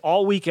settings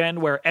all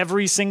weekend where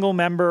every single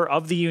member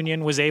of the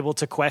union was able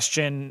to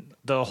question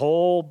the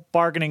whole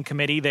bargaining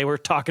committee. They were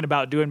talking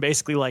about doing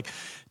basically like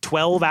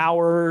 12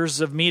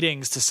 hours of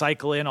meetings to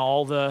cycle in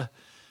all the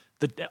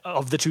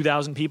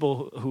 2,000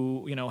 people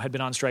who, had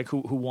been on strike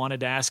who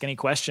wanted to ask any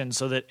questions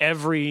so that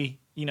every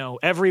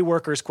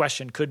worker's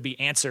question could be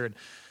answered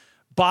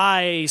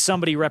by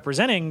somebody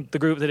representing the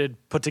group that had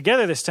put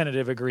together this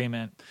tentative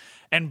agreement.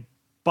 And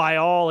by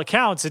all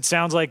accounts, it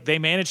sounds like they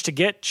managed to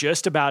get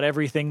just about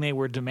everything they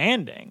were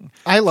demanding.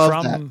 I love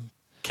from that.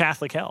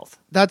 Catholic Health.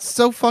 That's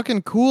so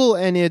fucking cool,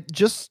 and it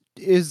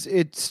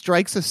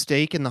strikes a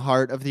stake in the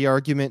heart of the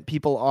argument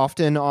people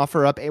often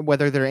offer up,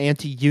 whether they're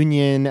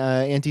anti-union,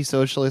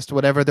 anti-socialist,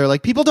 whatever. They're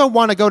like, people don't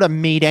want to go to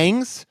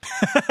meetings.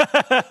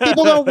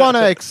 People don't want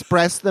to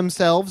express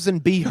themselves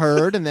and be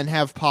heard and then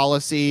have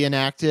policy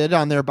enacted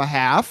on their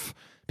behalf.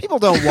 People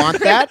don't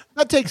want that.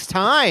 That takes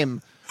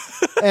time.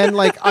 And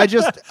like,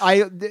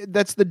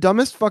 that's the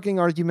dumbest fucking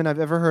argument I've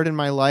ever heard in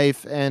my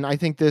life. And I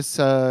think this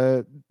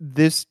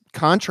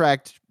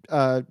contract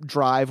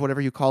drive,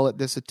 whatever you call it,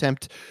 this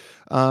attempt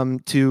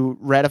to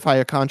ratify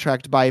a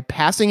contract by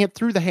passing it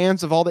through the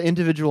hands of all the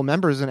individual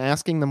members and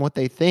asking them what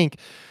they think.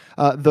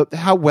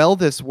 how well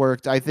this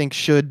worked, I think,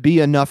 should be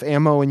enough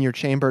ammo in your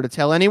chamber to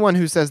tell anyone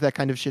who says that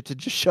kind of shit to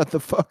just shut the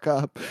fuck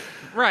up.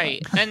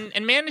 Right.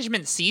 And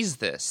management sees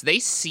this. They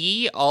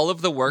see all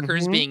of the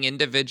workers being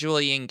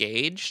individually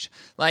engaged.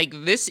 Like,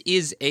 this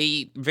is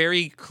a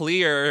very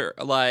clear,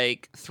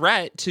 like,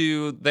 threat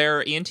to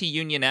their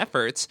anti-union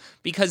efforts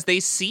because they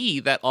see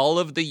that all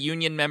of the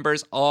union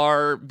members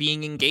are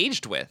being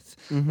engaged with.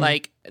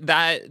 Like,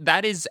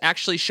 that is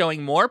actually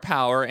showing more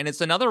power, and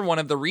it's another one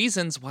of the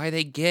reasons why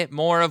they get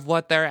more of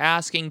what they're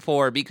asking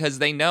for, because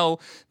they know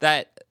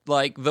that,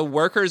 like, the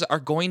workers are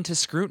going to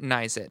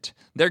scrutinize it.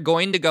 They're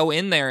going to go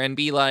in there and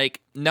be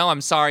like, no,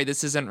 I'm sorry,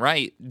 this isn't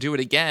right, do it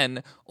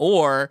again,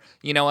 or,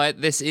 you know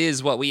what, this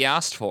is what we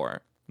asked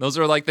for. Those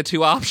are like the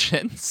two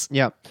options.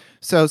 Yeah.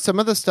 So some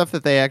of the stuff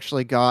that they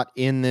actually got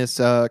in this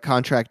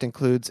contract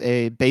includes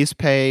a base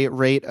pay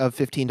rate of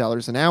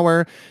 $15 an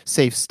hour,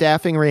 safe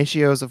staffing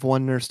ratios of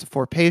 1 nurse to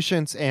 4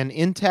 patients, and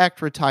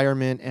intact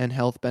retirement and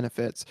health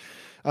benefits.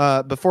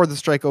 Before the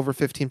strike, over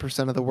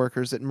 15% of the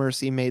workers at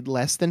Mercy made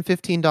less than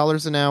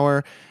 $15 an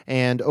hour,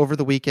 and over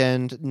the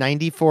weekend,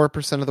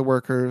 94% of the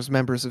workers,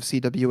 members of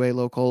CWA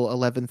Local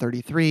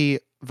 1133,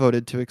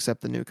 voted to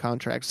accept the new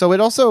contract. So it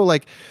also,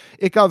 like,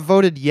 it got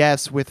voted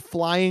yes with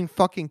flying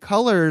fucking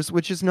colors,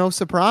 which is no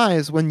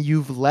surprise when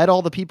you've let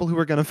all the people who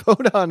are going to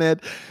vote on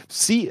it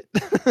see it.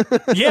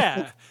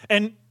 Yeah.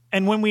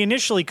 And when we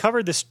initially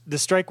covered the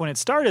strike when it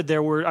started, I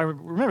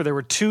remember there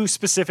were 2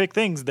 specific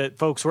things that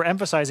folks were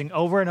emphasizing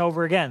over and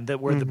over again that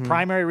were the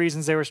primary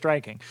reasons they were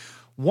striking.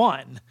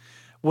 One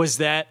was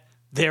that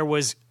there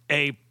was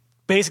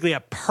basically a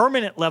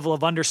permanent level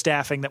of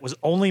understaffing that was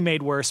only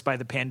made worse by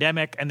the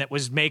pandemic, and that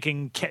was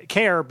making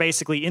care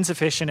basically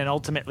insufficient and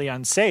ultimately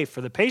unsafe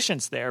for the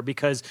patients there,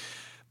 because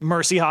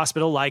Mercy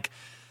Hospital, like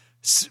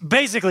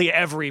basically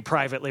every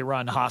privately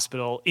run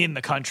hospital in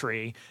the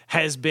country,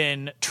 has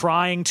been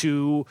trying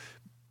to,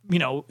 you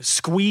know,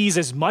 squeeze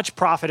as much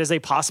profit as they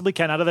possibly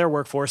can out of their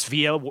workforce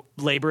via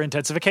labor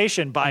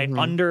intensification by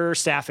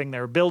understaffing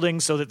their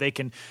buildings so that they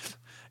can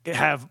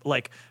have,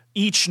 like,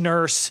 each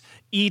nurse,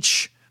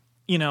 each,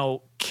 you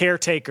know,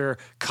 caretaker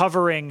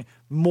covering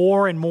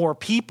more and more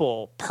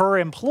people per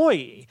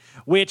employee,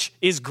 which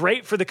is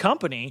great for the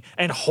company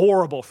and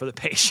horrible for the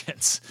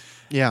patients.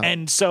 Yeah.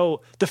 And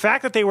so the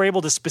fact that they were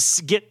able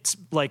to get,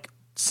 like,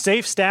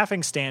 safe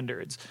staffing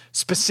standards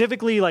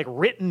specifically, like,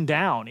 written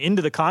down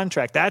into the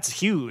contract, that's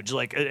huge.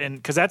 Like, and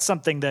because that's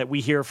something that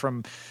we hear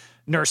from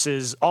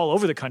nurses all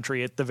over the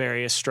country at the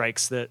various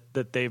strikes that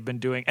they've been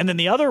doing. And then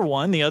the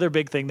other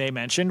big thing they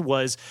mentioned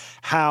was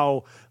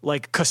how,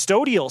 like,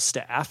 custodial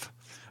staff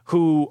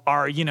who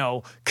are, you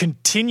know,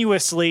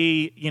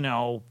 continuously, you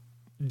know,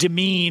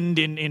 demeaned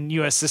in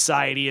U.S.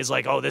 society is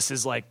like, oh, this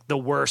is like the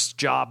worst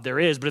job there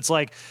is. But it's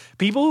like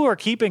people who are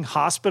keeping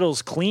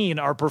hospitals clean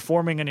are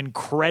performing an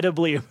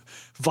incredibly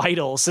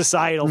vital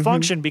societal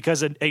function,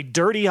 because a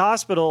dirty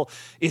hospital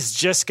is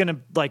just going to,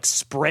 like,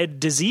 spread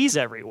disease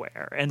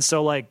everywhere. And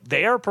so, like,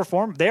 they are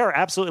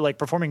absolutely, like,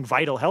 performing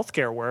vital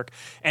healthcare work.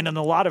 And in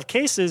a lot of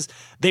cases,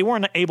 they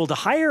weren't able to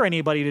hire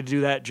anybody to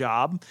do that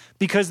job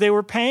because they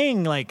were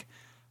paying, like,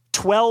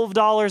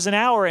 $12 an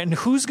hour, and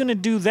who's going to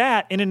do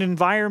that in an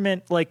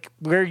environment like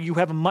where you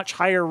have a much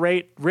higher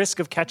risk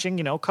of catching,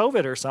 you know,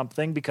 COVID or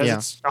something, because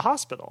it's a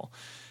hospital.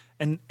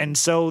 And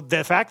so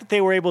the fact that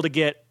they were able to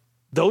get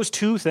those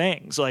 2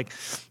 things, like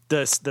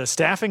the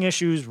staffing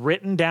issues,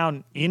 written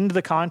down into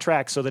the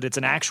contract so that it's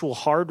an actual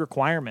hard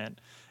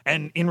requirement.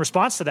 And in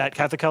response to that,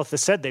 Catholic Health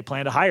has said they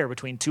plan to hire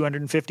between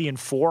 250 and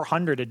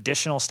 400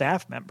 additional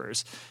staff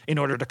members in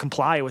order to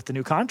comply with the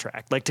new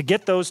contract. Like, to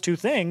get those 2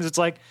 things, it's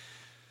like,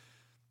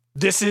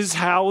 this is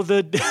how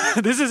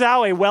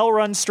a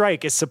well-run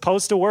strike is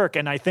supposed to work.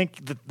 And I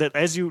think that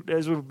as we've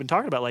been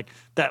talking about, like,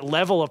 that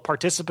level of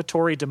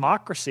participatory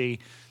democracy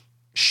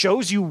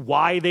shows you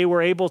why they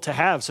were able to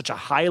have such a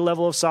high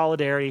level of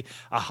solidarity,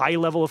 a high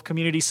level of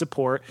community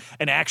support,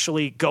 and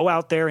actually go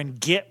out there and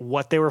get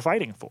what they were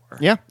fighting for.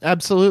 Yeah,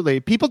 absolutely.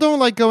 People don't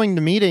like going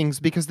to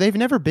meetings because they've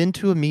never been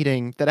to a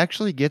meeting that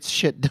actually gets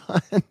shit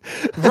done.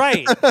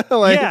 Right.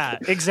 Like, yeah,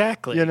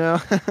 exactly. You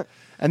know?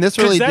 And this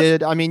really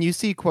did. I mean, you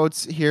see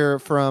quotes here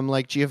from,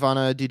 like,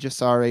 Giovanna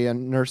DiGiussari, a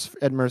nurse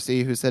at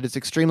Mercy, who said it's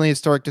extremely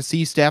historic to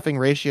see staffing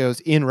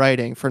ratios in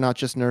writing for not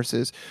just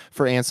nurses,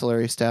 for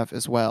ancillary staff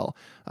as well.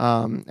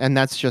 And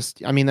that's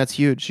just, I mean, that's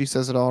huge. She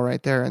says it all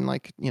right there in,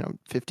 like, you know,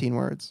 15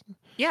 words.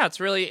 Yeah,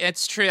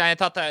 it's true. I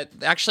thought that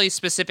actually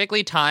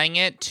specifically tying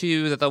it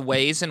to the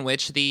ways in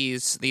which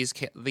these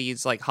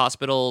like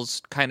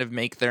hospitals kind of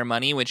make their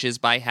money, which is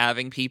by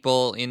having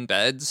people in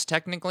beds,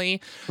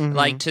 technically.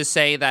 Like, to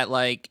say that,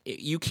 like,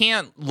 you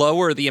can't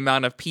lower the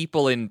amount of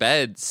people in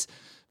beds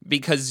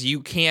because you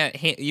can't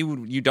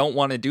you don't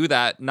want to do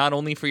that, not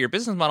only for your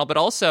business model, but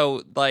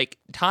also, like,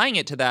 tying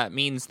it to that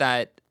means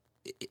that,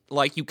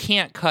 like, you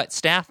can't cut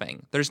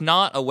staffing. There's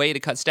not a way to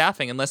cut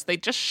staffing unless they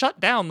just shut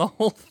down the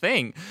whole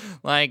thing.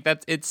 Like,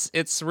 that's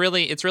it's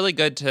really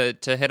good to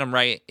hit them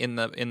right in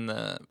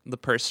the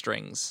purse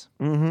strings.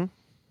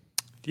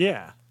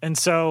 Yeah, and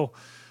so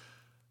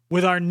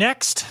with our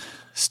next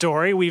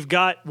story, we've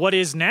got what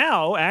is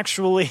now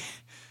actually,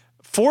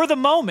 for the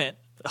moment,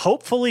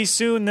 hopefully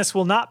soon this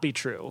will not be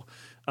true,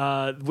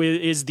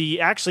 is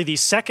the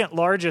second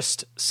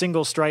largest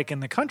single strike in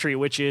the country,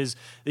 which is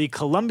the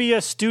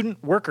Columbia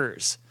student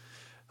workers,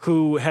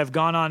 who have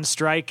gone on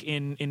strike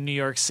in New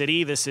York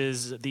City. This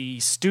is the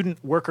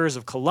Student Workers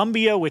of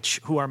Columbia,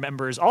 who are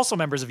also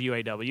members of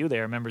UAW. They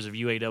are members of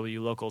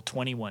UAW Local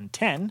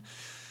 2110.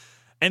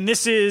 And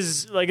this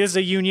is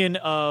a union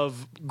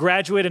of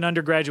graduate and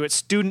undergraduate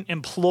student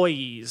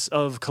employees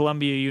of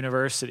Columbia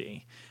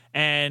University,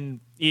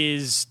 and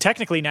is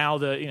technically now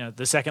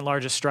the second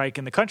largest strike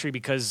in the country,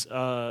 because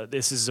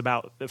this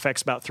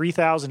affects about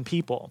 3,000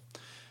 people.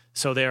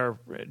 So they're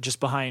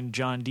just behind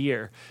John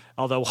Deere,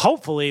 although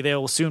hopefully they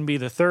will soon be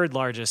the third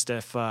largest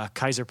if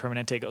Kaiser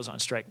Permanente goes on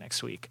strike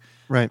next week.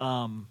 Right.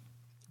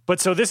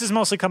 But so this is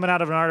mostly coming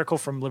out of an article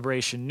from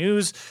Liberation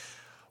News,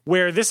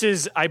 where this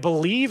is, I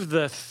believe,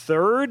 the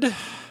third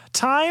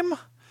time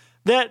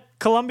that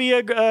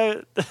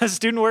Columbia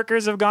student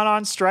workers have gone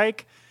on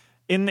strike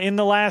in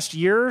the last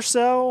year or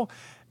so,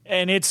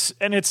 and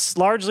it's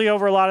largely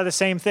over a lot of the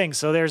same things.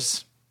 So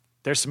there's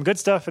some good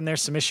stuff and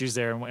there's some issues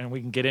there, and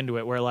we can get into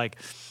it. Where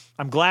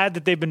I'm glad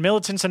that they've been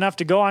militant enough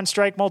to go on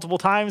strike multiple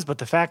times, but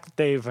the fact that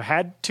they've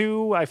had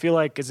to, I feel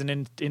like, is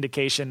an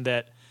indication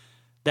that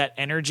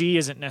energy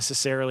isn't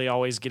necessarily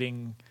always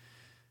getting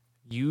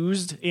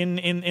used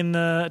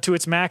to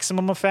its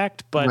maximum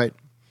effect. But right.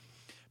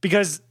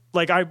 Because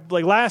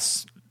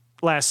last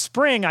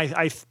spring,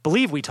 I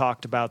believe we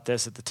talked about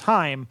this at the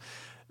time.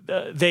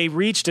 They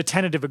reached a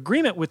tentative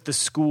agreement with the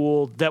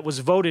school that was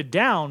voted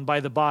down by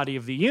the body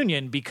of the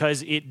union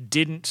because it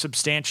didn't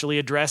substantially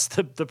address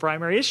the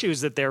primary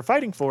issues that they're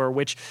fighting for,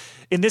 which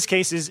in this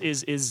case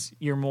is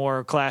your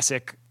more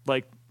classic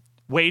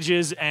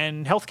wages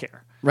and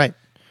healthcare. Right.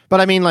 But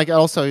I mean,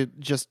 also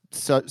just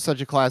such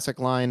a classic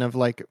line of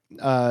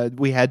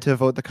we had to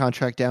vote the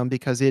contract down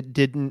because it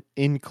didn't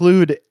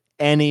include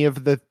any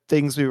of the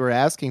things we were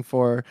asking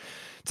for.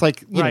 It's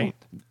right.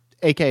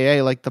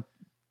 AKA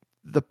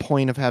the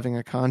point of having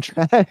a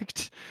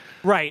contract.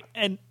 Right.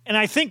 And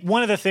I think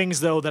one of the things,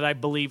 though, that I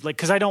believe,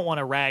 because I don't want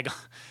to rag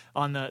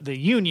on the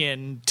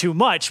union too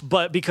much,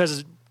 but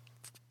because,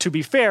 to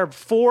be fair,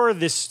 for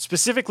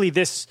specifically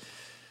this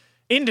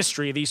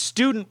industry, these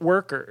student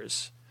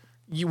workers,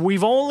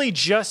 we've only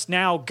just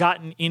now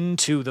gotten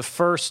into the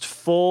first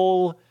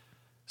full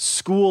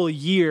school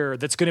year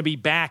that's going to be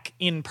back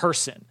in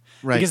person.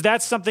 Right. Because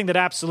that's something that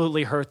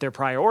absolutely hurt their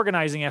prior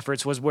organizing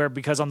efforts,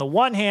 because on the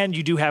one hand,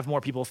 you do have more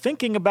people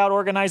thinking about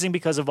organizing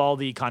because of all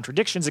the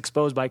contradictions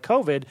exposed by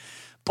COVID.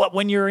 But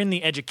when you're in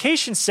the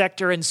education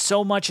sector and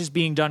so much is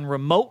being done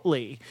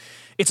remotely,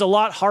 it's a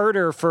lot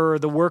harder for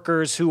the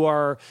workers who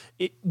are,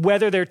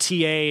 whether they're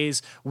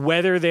TAs,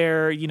 whether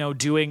they're,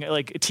 doing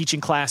teaching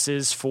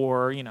classes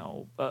for,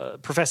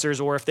 professors,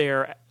 or if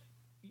they're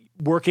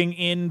working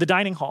in the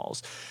dining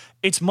halls.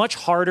 It's much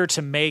harder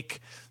to make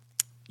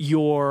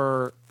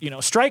your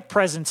strike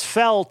presence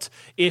felt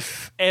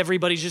if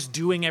everybody's just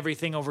doing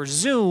everything over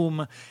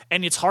Zoom,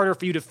 and it's harder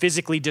for you to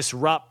physically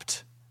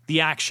disrupt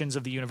the actions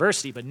of the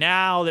university. But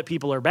now that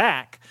people are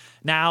back,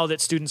 now that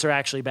students are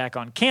actually back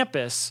on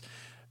campus,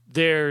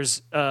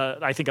 there's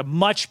I think a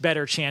much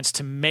better chance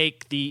to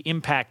make the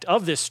impact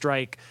of this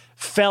strike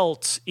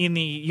felt in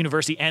the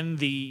university and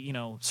the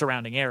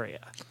surrounding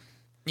area.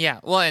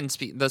 Yeah, well, and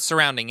the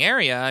surrounding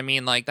area, I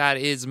mean, that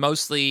is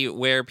mostly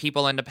where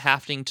people end up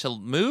having to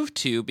move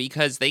to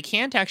because they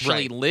can't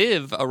actually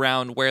live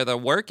around where the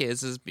work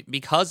is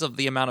because of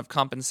the amount of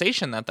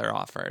compensation that they're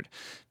offered.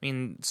 I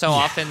mean, so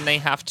often they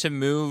have to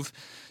move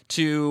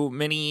to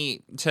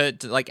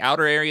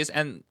outer areas,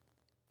 and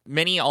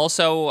many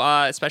also,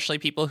 especially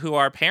people who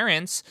are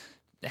parents,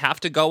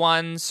 have to go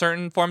on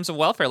certain forms of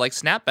welfare like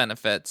SNAP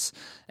benefits.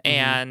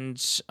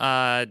 Mm-hmm.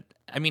 And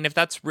I mean, if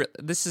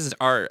this is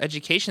our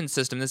education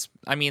system.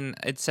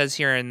 It says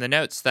here in the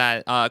notes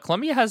that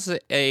Columbia has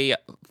a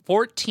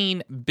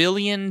 $14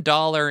 billion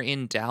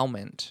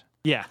endowment.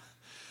 Yeah.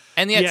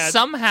 And yet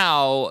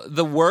somehow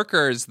the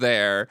workers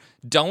there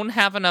don't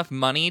have enough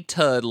money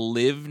to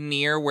live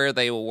near where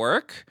they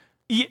work.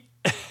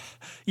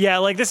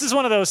 Yeah, this is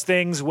one of those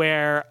things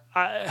where,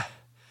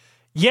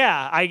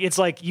 it's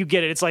you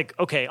get it. It's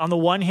okay, on the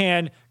one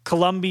hand,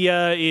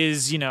 Columbia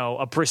is,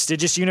 a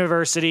prestigious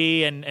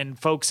university, and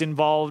folks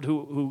involved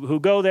who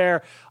go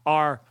there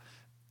are,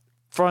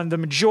 from the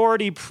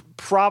majority,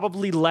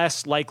 probably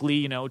less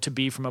likely, to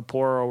be from a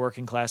poor or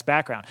working class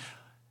background.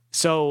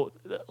 So,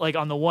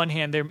 on the one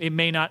hand, it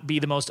may not be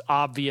the most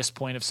obvious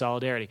point of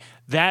solidarity.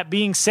 That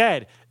being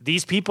said,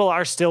 these people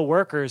are still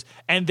workers,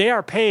 and they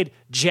are paid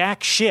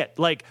jack shit.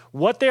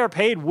 What they are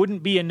paid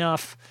wouldn't be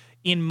enough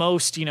in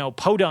most,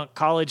 podunk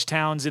college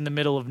towns in the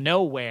middle of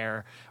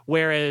nowhere,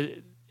 whereas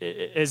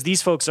as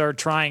these folks are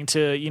trying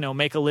to,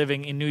 make a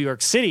living in New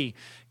York City,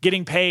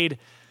 getting paid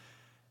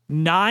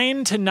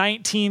 $9,000 to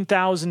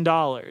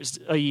 $19,000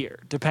 a year,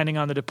 depending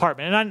on the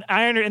department.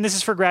 And this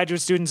is for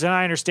graduate students, and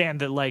I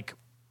understand that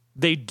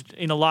they,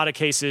 in a lot of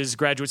cases,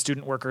 graduate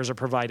student workers are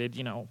provided,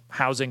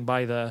 housing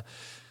by the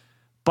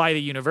by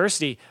the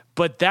university.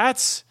 But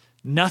that's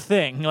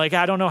nothing. Like,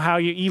 I don't know how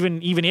you,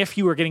 even if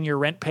you were getting your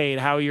rent paid,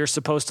 how you're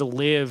supposed to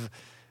live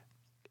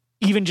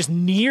even just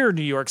near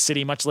New York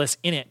City, much less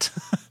in it.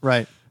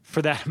 Right.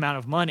 For that amount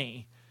of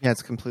money. Yeah,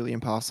 it's completely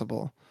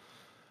impossible.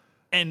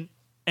 And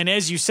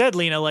as you said,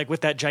 Lena, like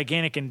with that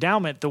gigantic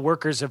endowment, the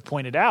workers have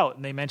pointed out,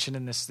 and they mentioned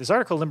in this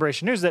article,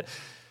 Liberation News, that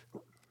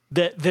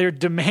their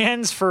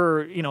demands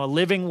for, you know, a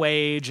living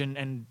wage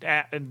and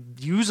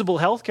usable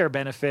healthcare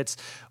benefits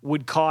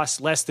would cost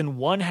less than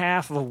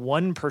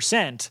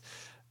 0.5%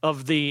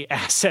 of the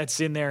assets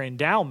in their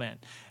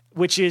endowment,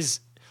 which is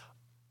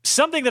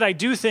something that I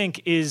do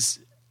think is,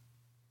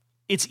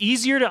 it's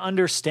easier to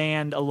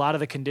understand a lot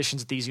of the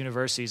conditions at these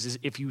universities is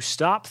if you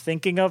stop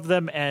thinking of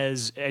them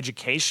as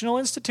educational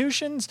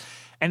institutions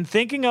and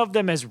thinking of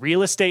them as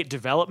real estate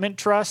development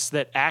trusts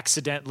that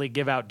accidentally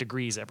give out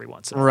degrees every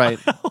once in a while.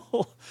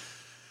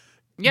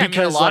 Yeah, Because,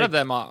 I mean, a lot of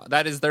them,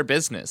 that is their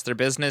business. Their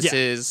business Yeah.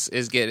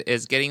 is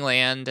getting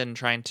land and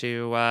trying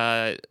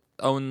to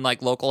own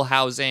like local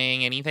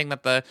housing, anything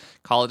that the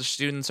college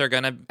students are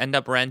going to end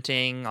up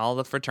renting, all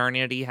the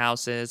fraternity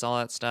houses, all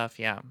that stuff.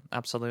 Yeah,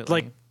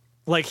 absolutely.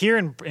 Like here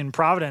in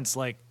Providence,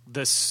 like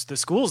the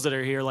schools that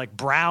are here, like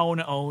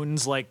Brown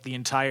owns like the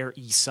entire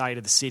east side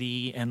of the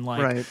city, and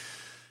like Right.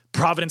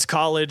 Providence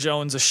College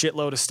owns a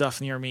shitload of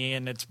stuff near me,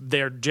 and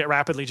they're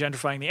rapidly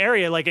gentrifying the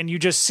area. Like, and you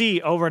just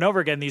see over and over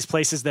again these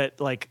places that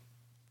like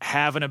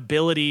have an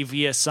ability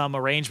via some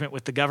arrangement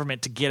with the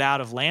government to get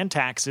out of land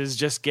taxes,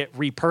 just get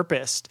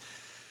repurposed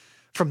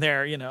from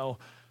their, you know,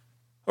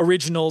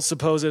 original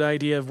supposed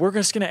idea of we're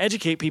just going to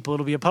educate people.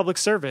 It'll be a public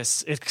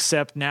service,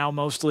 except now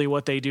mostly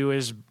what they do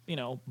is, you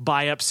know,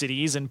 buy up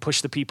cities and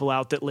push the people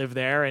out that live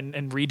there and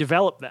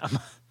redevelop them.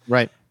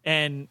 Right.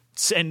 And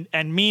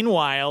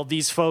meanwhile,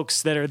 these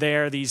folks that are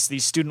there,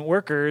 these student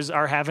workers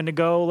are having to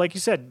go, like you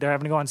said, they're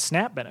having to go on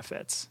SNAP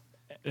benefits.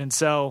 And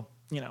so,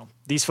 you know,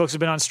 these folks have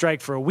been on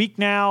strike for a week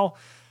now.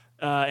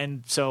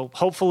 And so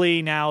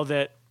hopefully now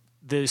that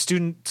the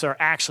students are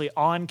actually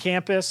on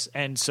campus,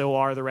 and so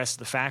are the rest of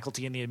the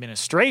faculty and the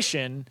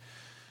administration,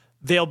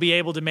 they'll be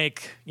able to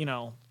make, you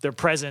know, their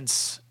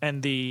presence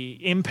and the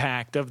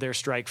impact of their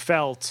strike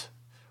felt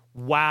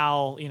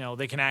while, you know,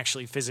 they can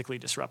actually physically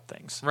disrupt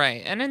things.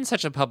 Right. And in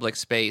such a public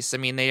space, I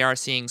mean, they are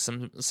seeing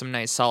some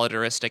nice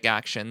solidaristic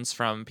actions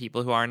from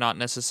people who are not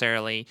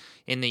necessarily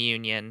in the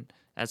union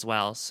as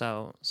well.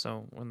 So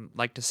I'd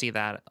like to see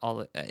that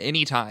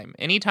anytime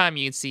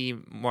you see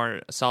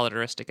more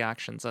solidaristic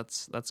actions,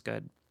 that's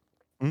good.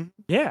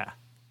 Yeah.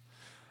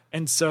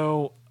 And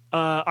so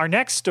our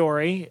next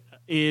story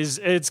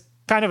it's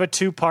kind of a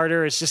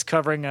two-parter. It's just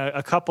covering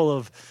a couple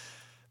of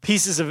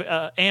pieces of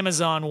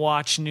Amazon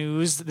Watch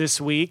news this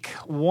week.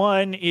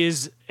 One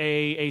is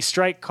a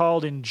strike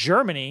called in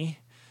Germany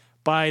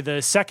by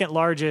the second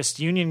largest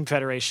union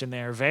federation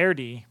there,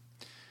 Verdi,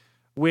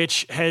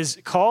 which has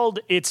called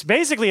it's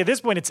basically at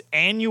this point its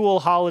annual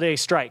holiday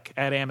strike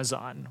at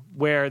Amazon,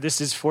 where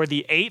this is for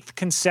the 8th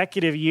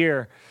consecutive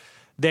year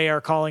they are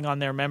calling on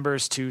their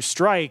members to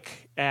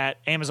strike at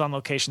Amazon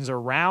locations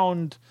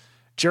around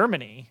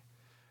Germany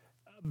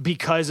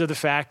because of the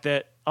fact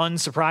that,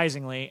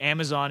 unsurprisingly,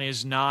 Amazon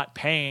is not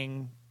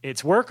paying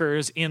its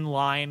workers in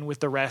line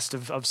with the rest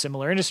of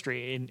similar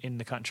industry in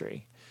the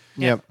country.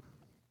 Yep.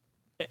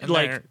 And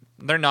Like,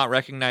 they're not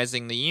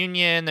recognizing the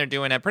union. They're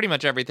doing pretty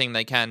much everything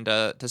they can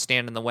to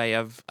stand in the way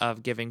of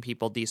giving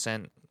people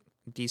decent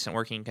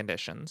working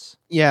conditions.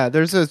 Yeah,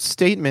 there's a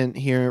statement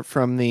here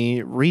from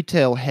the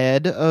retail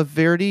head of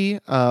Verdi,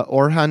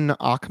 Orhan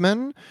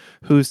Akman,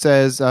 who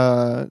says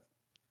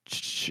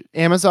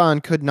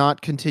Amazon could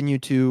not continue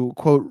to,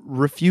 quote,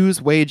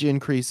 refuse wage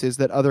increases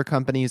that other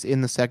companies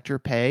in the sector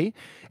pay,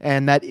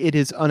 and that it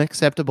is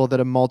unacceptable that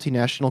a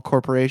multinational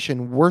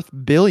corporation worth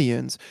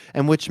billions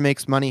and which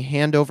makes money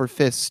hand over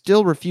fist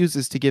still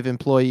refuses to give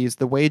employees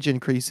the wage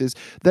increases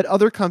that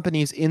other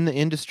companies in the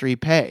industry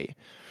pay.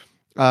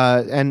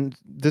 And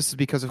this is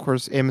because, of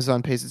course,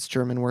 Amazon pays its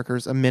German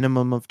workers a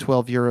minimum of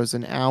 12 euros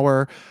an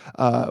hour,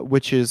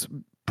 which is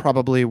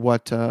probably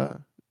what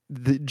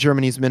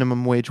Germany's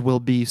minimum wage will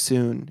be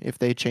soon if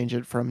they change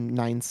it from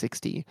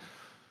 $9.60.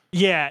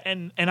 yeah,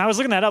 and I was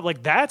looking that up.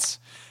 Like, that's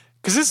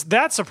because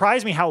that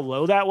surprised me how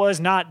low that was.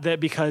 Not that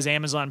because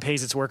Amazon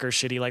pays its workers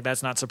shitty, like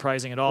that's not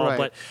surprising at all. Right.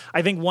 But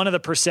I think one of the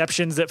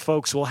perceptions that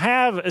folks will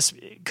have is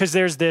because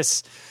there's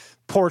this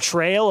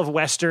portrayal of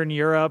Western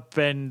Europe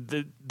and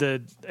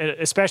the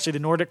especially the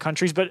Nordic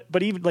countries, but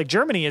even like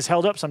Germany is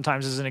held up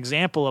sometimes as an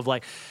example of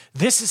like,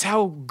 this is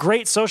how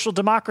great social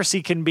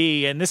democracy can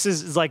be, and this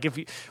is like if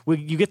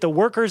you get the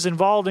workers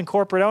involved in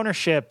corporate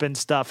ownership and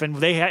stuff, and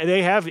they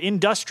have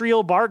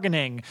industrial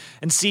bargaining,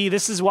 and see,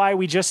 this is why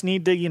we just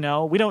need to, you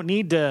know, we don't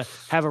need to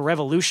have a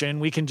revolution,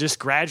 we can just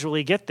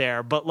gradually get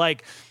there. But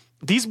like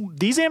these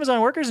Amazon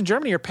workers in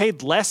Germany are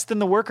paid less than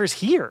the workers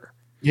here.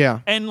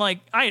 Yeah. And like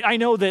I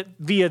know that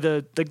via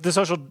the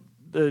social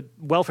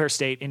welfare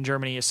state in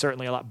Germany is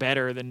certainly a lot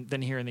better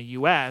than here in the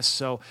U.S.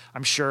 So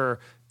I'm sure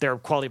their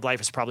quality of life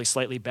is probably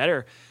slightly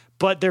better.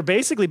 but they're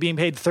basically being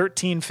paid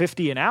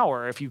 $13.50 an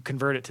hour if you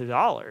convert it to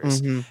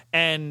dollars,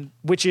 and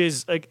which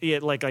is like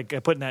I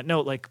put in that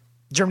note, like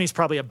Germany's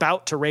probably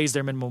about to raise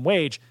their minimum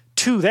wage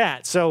to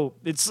that. So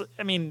it's,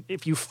 I mean,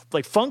 if you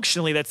like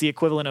functionally, that's the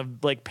equivalent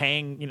of like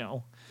paying,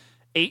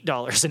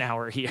 $8 an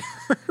hour here.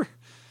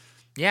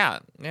 Yeah,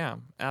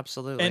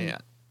 absolutely. And,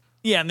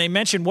 and they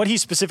mentioned what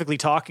he's specifically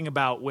talking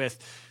about with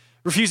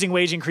refusing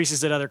wage increases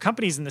that other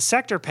companies in the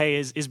sector pay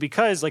is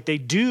because like they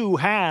do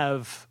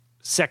have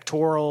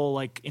sectoral,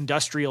 like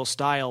industrial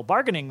style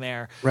bargaining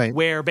there, right,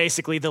 where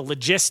basically the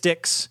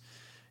logistics,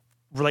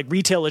 like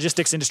retail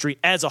logistics industry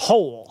as a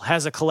whole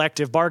has a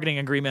collective bargaining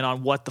agreement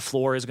on what the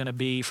floor is going to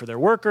be for their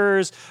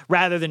workers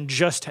rather than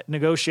just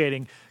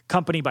negotiating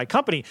company by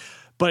company.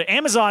 But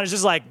Amazon is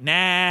just like,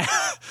 nah,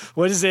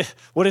 what is it?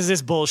 What is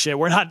this bullshit?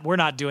 We're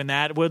not doing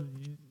that.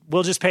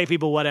 We'll just pay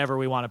people whatever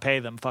we want to pay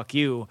them. Fuck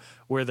you.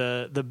 We're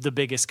the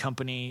biggest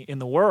company in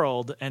the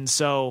world. And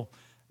so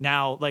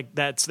now like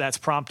that's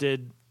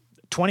prompted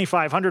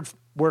 2,500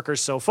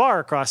 workers so far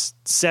across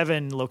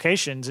 7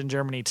 locations in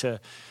Germany to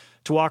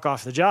walk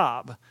off the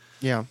job.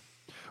 Yeah.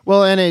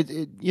 Well,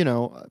 and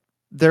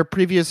their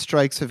previous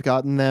strikes have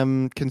gotten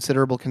them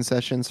considerable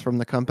concessions from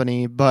the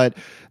company, but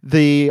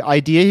the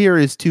idea here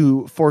is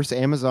to force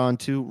Amazon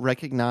to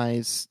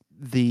recognize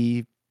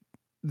the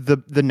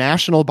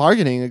national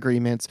bargaining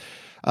agreements.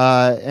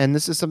 And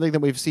this is something that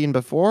we've seen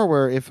before,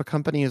 where if a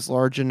company is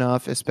large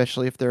enough,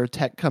 especially if they're a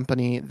tech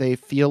company, they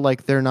feel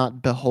like they're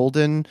not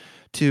beholden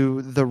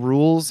to the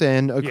rules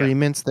and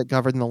agreements that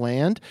govern the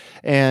land.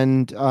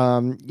 And,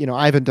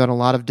 I haven't done a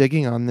lot of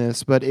digging on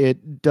this, but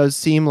it does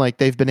seem like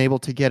they've been able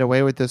to get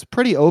away with this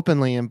pretty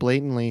openly and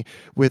blatantly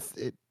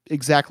with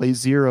exactly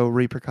zero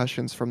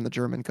repercussions from the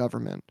German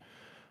government.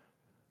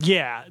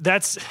 Yeah,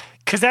 that's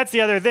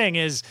the other thing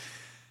is,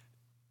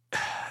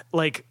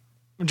 like,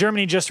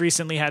 Germany just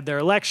recently had their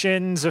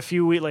elections a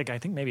few weeks, like I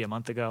think maybe a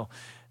month ago.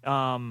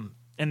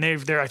 And I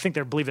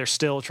believe they're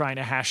still trying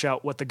to hash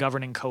out what the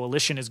governing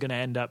coalition is going to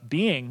end up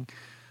being.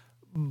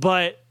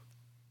 But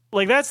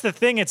like, that's the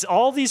thing. It's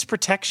all these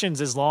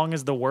protections, as long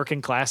as the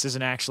working class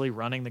isn't actually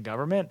running the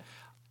government,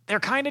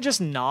 they're kind of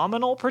just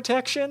nominal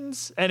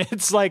protections. And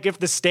it's like, if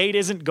the state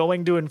isn't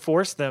going to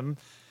enforce them,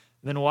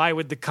 then why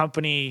would the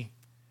company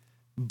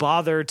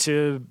bother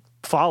to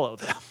follow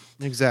them?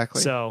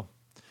 Exactly. So,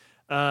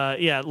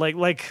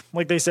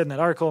 like they said in that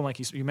article, and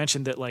like you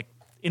mentioned that, like,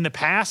 in the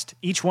past,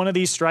 each one of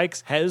these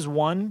strikes has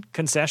won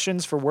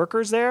concessions for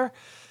workers there.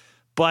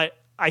 But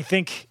I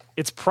think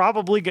it's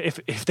probably,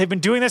 if they've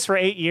been doing this for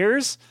 8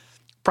 years,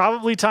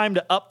 probably time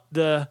to up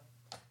the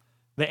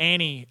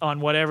ante on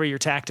whatever your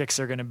tactics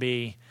are going to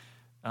be.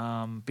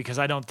 Because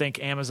I don't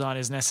think Amazon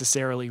is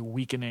necessarily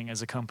weakening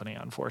as a company,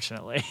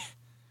 unfortunately.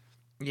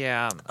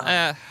 Yeah.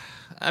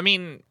 I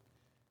mean,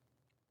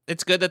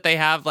 it's good that they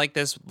have like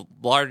this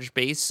large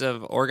base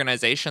of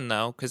organization,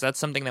 though, because that's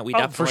something that we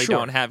definitely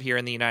don't have here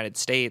in the United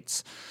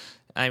States.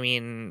 I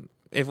mean,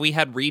 if we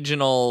had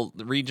regional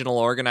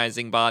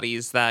organizing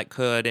bodies that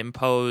could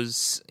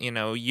impose,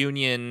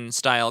 union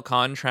style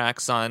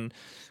contracts on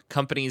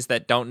companies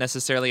that don't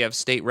necessarily have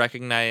state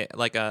recognized,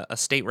 like a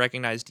state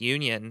recognized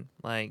union,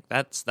 like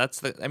that's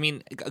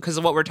because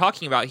what we're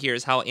talking about here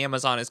is how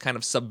Amazon has kind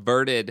of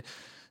subverted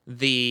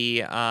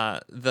the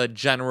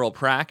general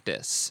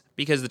practice,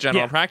 because the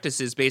general practice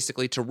is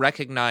basically to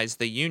recognize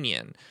the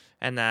union,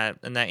 and that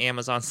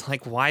Amazon's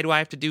like, why do I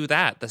have to do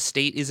that? The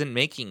state isn't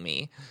making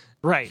me.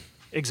 Right.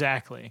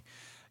 Exactly.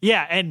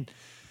 Yeah. And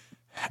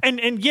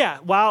yeah,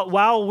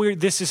 while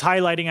this is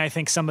highlighting, I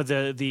think, some of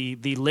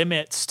the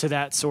limits to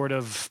that sort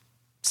of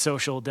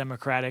social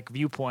democratic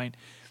viewpoint,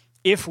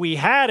 if we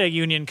had a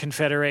union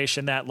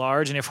confederation that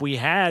large, and if we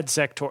had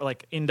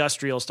like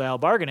industrial style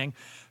bargaining,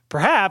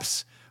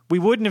 perhaps we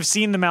wouldn't have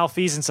seen the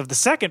malfeasance of the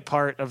second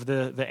part of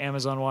the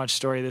Amazon Watch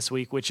story this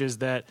week, which is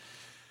that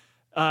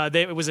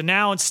it was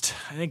announced,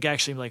 I think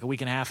actually like a week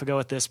and a half ago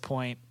at this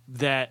point,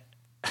 that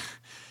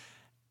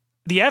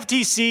the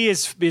FTC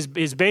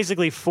is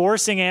basically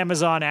forcing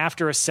Amazon,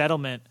 after a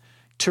settlement,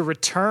 to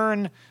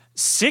return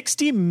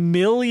 $60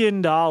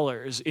 million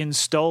in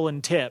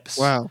stolen tips.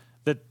 Wow.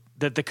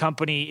 That the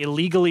company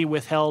illegally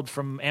withheld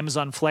from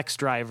Amazon Flex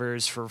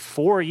drivers for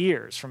 4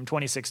 years, from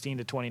 2016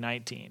 to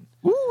 2019.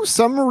 Ooh,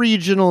 some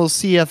regional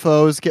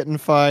CFOs getting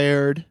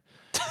fired.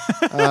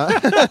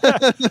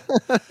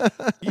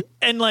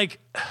 And like,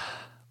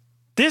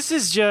 this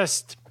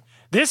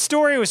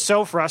story was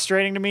so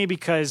frustrating to me,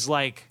 because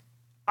like,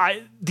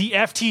 the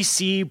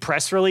FTC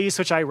press release,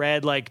 which I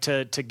read like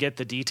to get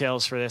the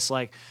details for this,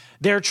 like,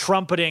 they're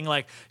trumpeting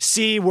like,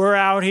 see, we're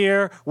out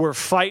here, we're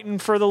fighting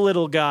for the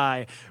little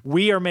guy.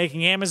 We are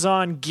making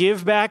Amazon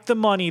give back the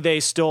money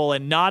they stole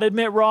and not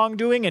admit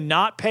wrongdoing and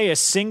not pay a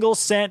single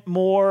cent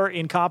more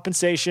in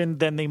compensation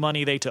than the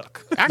money they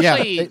took.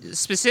 Actually,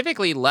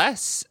 specifically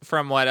less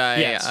from what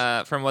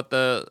from what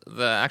the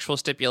actual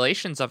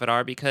stipulations of it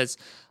are, because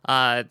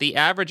the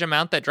average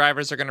amount that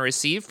drivers are going to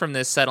receive from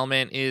this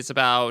settlement is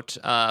about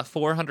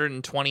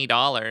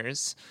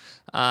 $420.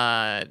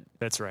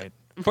 That's right.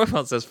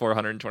 well, it says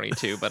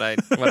 422, but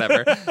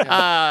whatever.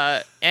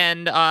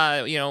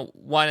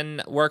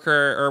 One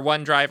worker or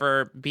one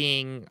driver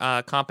being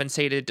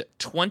compensated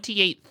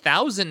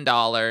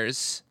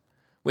 $28,000,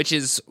 which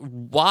is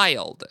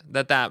wild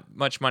that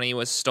much money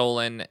was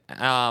stolen.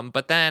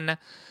 But then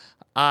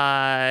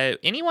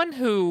anyone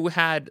who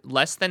had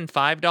less than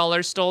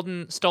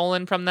 $5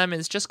 stolen from them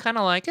is just kind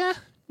of like,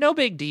 no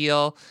big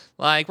deal.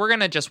 Like, we're going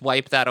to just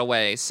wipe that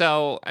away.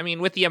 So, I mean,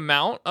 with the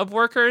amount of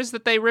workers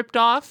that they ripped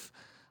off,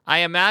 I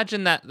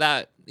imagine that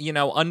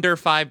under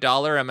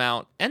 $5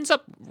 amount ends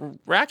up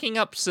racking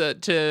up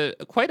to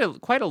quite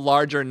a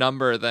larger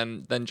number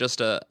than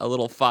just a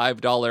little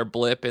 $5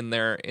 blip in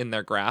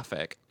their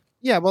graphic.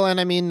 Yeah, well, and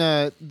I mean,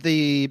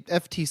 the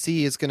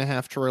FTC is going to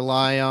have to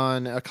rely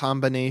on a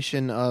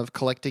combination of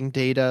collecting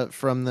data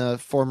from the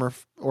former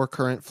or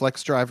current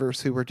Flex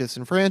drivers who were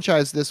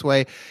disenfranchised this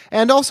way,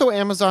 and also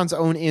Amazon's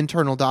own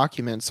internal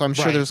documents. So I'm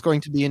sure there's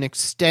going to be an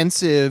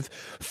extensive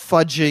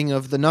fudging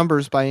of the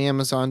numbers by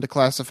Amazon to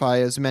classify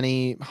as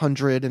many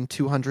 $100 and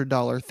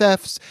 $200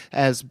 thefts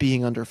as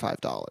being under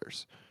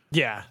 $5.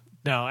 Yeah,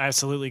 no,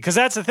 absolutely. Because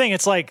that's the thing.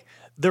 It's like,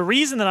 the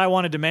reason that I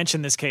wanted to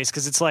mention this case,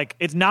 because it's like,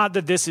 it's not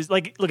that this is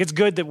like, look, it's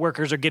good that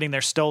workers are getting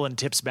their stolen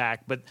tips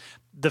back, but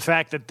the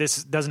fact that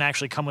this doesn't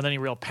actually come with any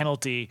real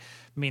penalty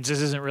means this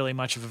isn't really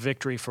much of a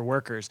victory for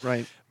workers.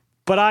 Right.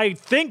 But I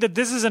think that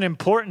this is an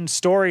important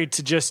story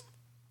to just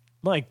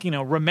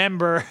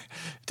remember,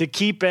 to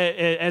keep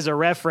it as a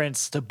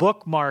reference, to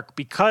bookmark,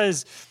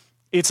 because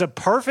it's a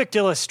perfect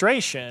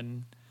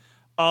illustration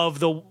of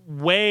the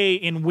way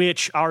in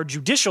which our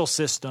judicial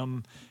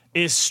system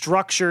is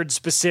structured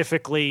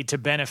specifically to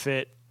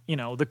benefit,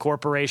 the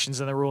corporations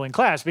and the ruling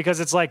class.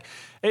 Because it's like,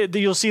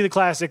 you'll see the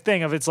classic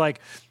thing of, it's like,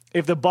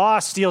 if the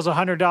boss steals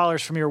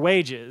 $100 from your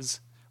wages,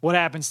 what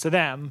happens to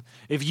them?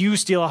 If you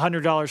steal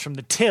 $100 from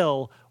the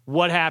till,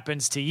 what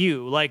happens to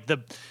you? Like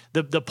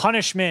the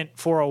punishment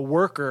for a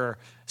worker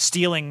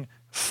stealing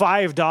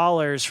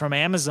 $5 from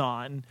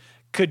Amazon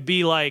could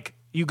be like,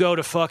 you go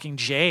to fucking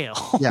jail.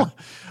 Yeah.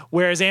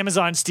 Whereas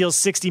Amazon steals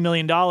 $60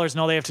 million and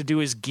all they have to do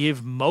is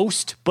give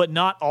most, but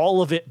not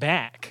all of it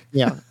back.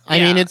 Yeah. I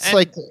mean, it's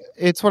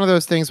one of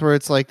those things where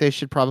it's like they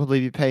should probably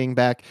be paying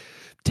back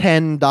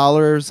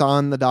 $10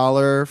 on the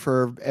dollar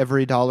for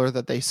every dollar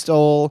that they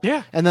stole.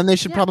 Yeah. And then they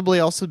should probably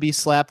also be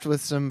slapped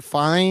with some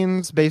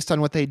fines based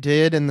on what they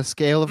did and the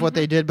scale of what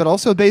they did, but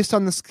also based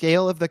on the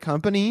scale of the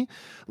company.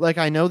 Like,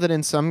 I know that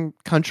in some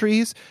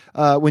countries,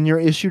 when you're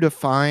issued a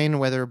fine,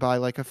 whether by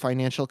like a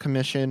financial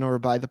commission or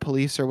by the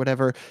police or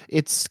whatever,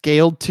 it's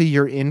scaled to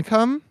your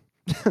income,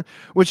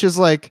 which is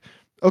like,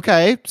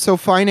 okay, so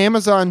fine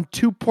Amazon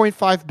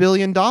 $2.5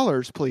 billion,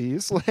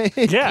 please.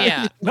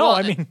 Yeah. No, Well,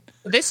 I mean,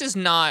 this is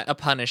not a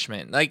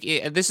punishment. Like,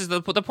 this is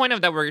the point of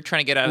that we're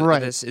trying to get out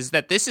of this is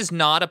that this is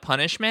not a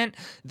punishment.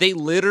 They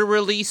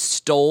literally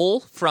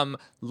stole from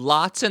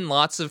lots and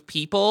lots of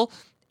people.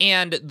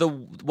 And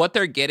what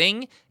they're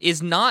getting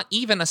is not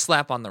even a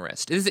slap on the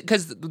wrist. Is it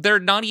because they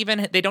don't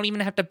even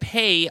have to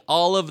pay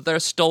all of their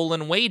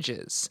stolen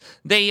wages.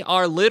 They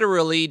are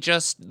literally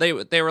just they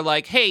were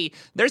like, hey,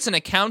 there's an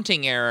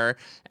accounting error,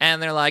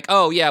 and they're like,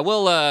 oh yeah,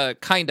 we'll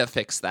kind of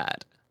fix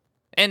that.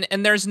 And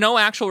there's no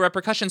actual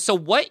repercussion. So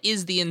what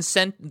is the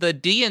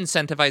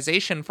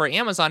de-incentivization for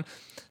Amazon?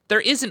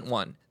 There isn't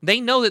one. They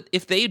know that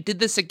if they did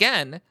this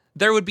again,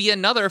 there would be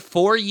another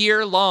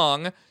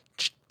 4-year-long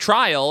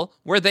trial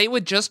where they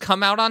would just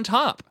come out on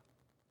top.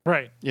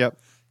 right. Yep.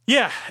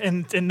 Yeah,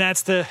 and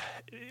that's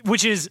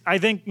which is, I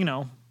think,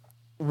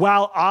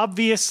 while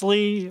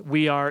obviously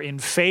we are in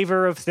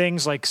favor of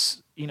things like,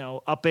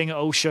 upping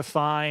OSHA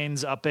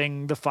fines,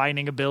 upping the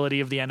fining ability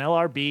of the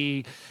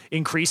NLRB,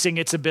 increasing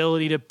its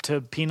ability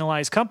to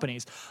penalize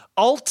companies,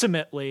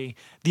 ultimately,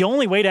 the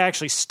only way to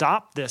actually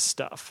stop this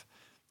stuff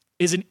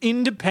is an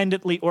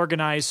independently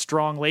organized,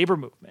 strong labor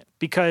movement.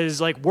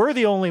 Because, like, we're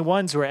the only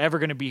ones who are ever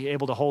going to be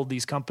able to hold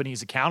these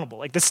companies accountable.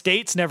 Like, the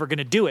state's never going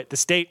to do it. The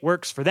state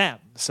works for them.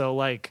 So,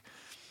 like,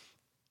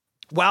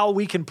 while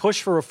we can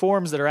push for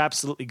reforms that are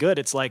absolutely good,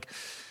 it's like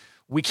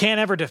we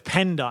can't ever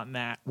depend on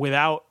that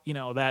without,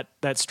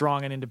 that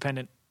strong and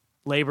independent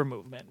labor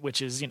movement,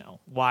 which is,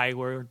 why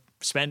we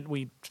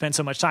spend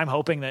so much time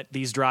hoping that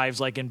these drives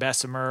like in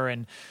Bessemer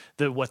and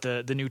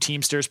the new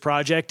Teamsters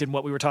project and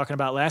what we were talking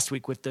about last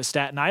week with the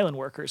Staten Island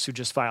workers who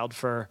just filed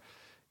for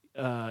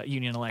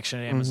union election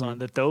at Amazon,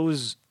 that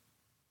those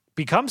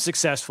become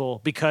successful,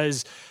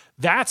 because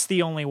that's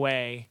the only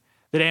way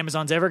that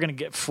Amazon's ever going to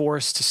get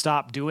forced to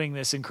stop doing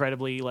this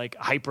incredibly like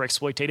hyper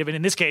exploitative, and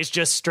in this case,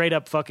 just straight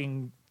up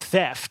fucking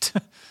theft.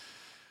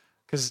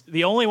 Because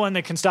the only one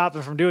that can stop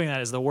them from doing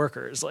that is the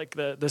workers. Like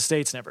the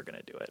state's never going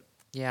to do it.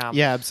 Yeah.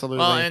 Yeah, absolutely.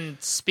 Well, and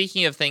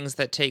speaking of things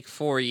that take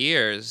 4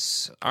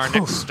 years,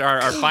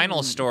 our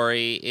final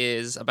story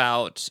is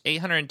about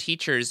 800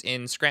 teachers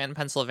in Scranton,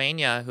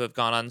 Pennsylvania, who have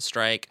gone on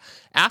strike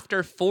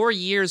after 4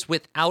 years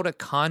without a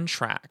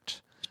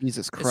contract.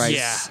 Jesus Christ.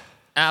 Yeah.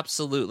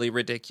 Absolutely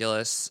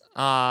ridiculous.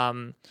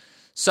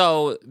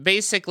 So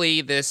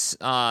basically, this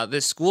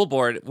school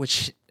board,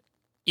 which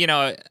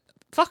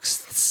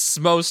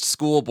most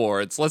school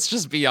boards. Let's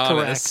just be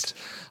honest.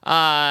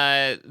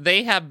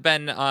 They have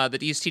been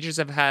these teachers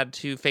have had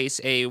to face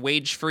a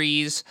wage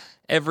freeze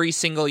every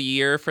single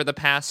year for the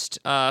past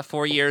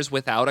 4 years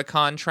without a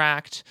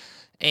contract.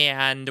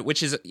 And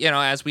which is,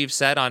 as we've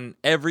said on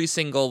every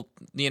single,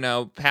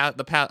 of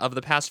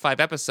the past 5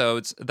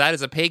 episodes, that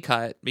is a pay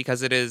cut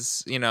because it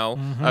is,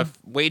 a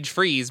wage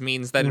freeze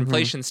means that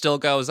inflation still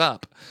goes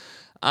up.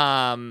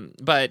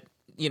 But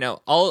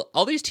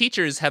all these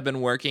teachers have been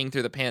working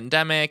through the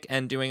pandemic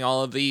and doing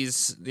all of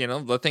these,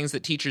 the things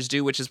that teachers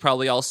do, which is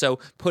probably also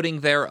putting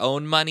their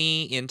own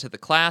money into the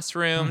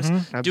classrooms,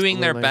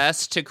 doing their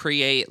best to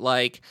create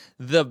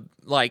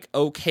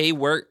okay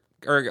work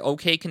or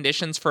okay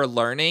conditions for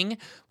learning,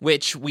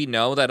 which we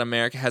know that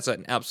America has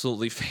an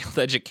absolutely failed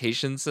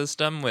education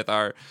system with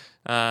our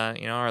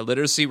our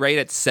literacy rate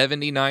at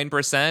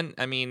 79%.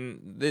 I mean,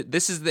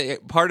 this is the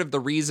part of the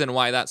reason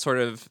why that sort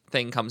of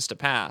thing comes to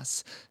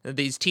pass.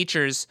 These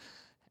teachers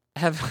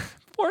have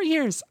 4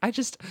 years.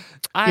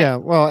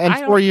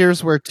 4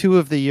 years where 2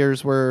 of the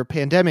years were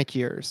pandemic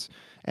years.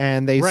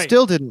 And they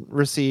still didn't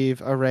receive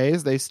a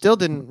raise. They still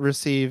didn't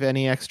receive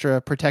any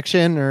extra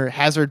protection or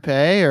hazard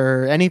pay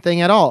or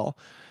anything at all.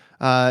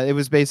 It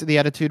was basically the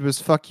attitude was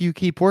 "fuck you,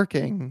 keep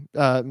working,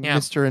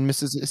 Mr. and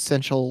Mrs.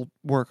 Essential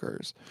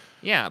Workers."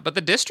 Yeah, but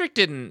the district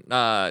didn't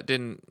not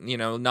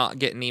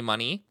get any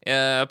money.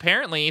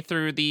 Apparently,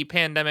 through the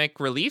pandemic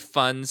relief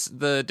funds,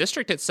 the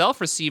district itself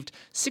received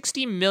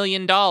 $60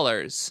 million.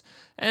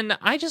 And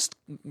I just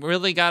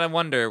really gotta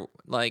wonder,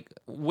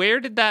 where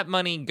did that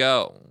money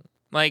go?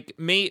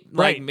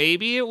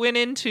 Maybe it went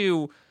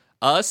into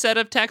a set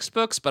of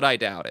textbooks, but I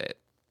doubt it.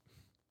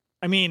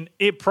 I mean,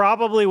 it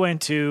probably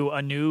went to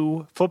a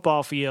new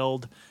football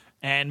field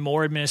and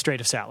more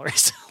administrative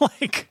salaries.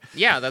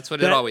 Yeah, that's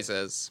what it always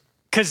is.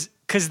 Because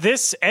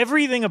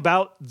everything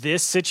about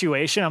this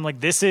situation, I'm like,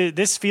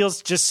 this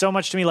feels just so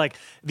much to me like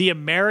the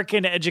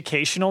American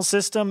educational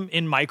system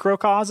in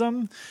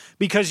microcosm,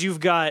 because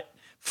you've got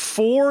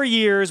 4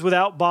 years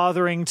without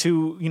bothering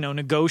to,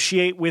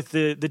 negotiate with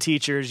the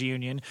teachers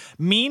union.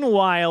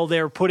 Meanwhile,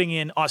 they're putting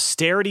in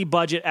austerity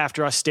budget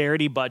after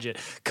austerity budget,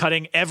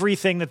 cutting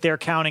everything that they're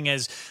counting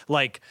as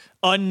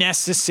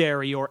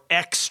unnecessary or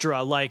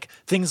extra, like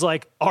things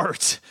like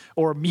art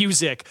or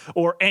music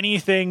or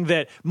anything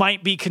that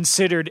might be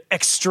considered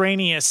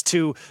extraneous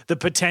to the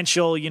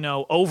potential,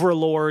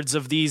 overlords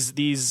of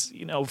these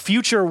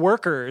future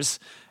workers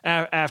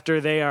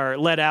after they are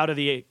let out of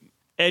the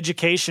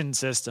education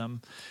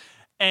system.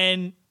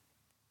 And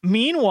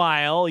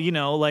meanwhile,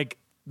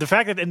 the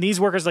fact that these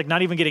workers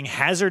not even getting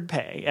hazard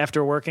pay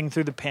after working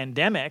through the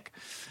pandemic.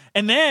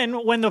 And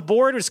then when the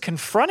board was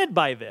confronted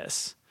by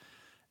this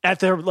at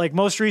their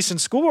most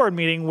recent school board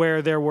meeting,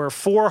 where there were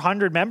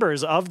 400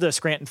 members of the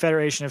Scranton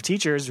Federation of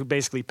Teachers who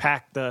basically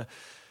packed the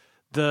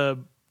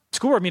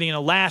school board meeting in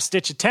a last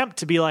ditch attempt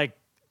to be like,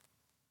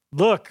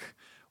 look,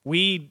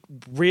 we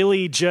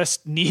really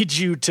just need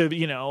you to,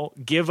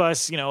 give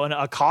us,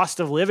 a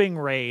cost of living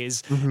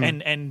raise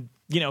and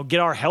get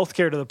our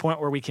healthcare to the point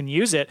where we can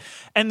use it.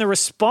 And the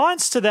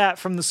response to that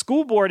from the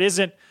school board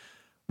isn't,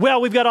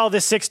 well, we've got all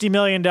this $60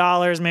 million.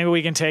 Maybe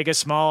we can take a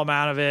small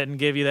amount of it and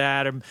give you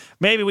that. Or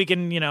maybe we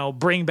can,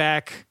 bring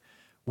back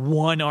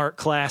one art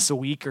class a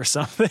week or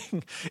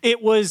something.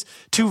 It was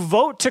to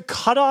vote to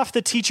cut off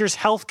the teachers'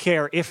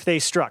 healthcare if they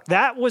struck.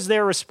 That was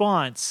their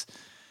response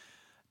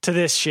to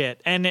this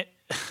shit. And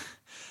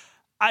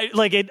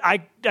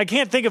I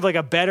can't think of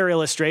a better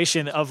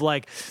illustration of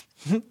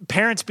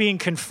parents being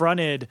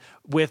confronted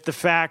with the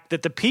fact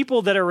that the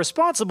people that are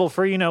responsible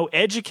for,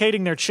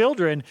 educating their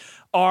children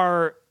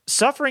are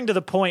suffering to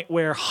the point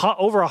where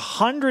over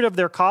 100 of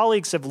their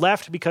colleagues have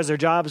left because their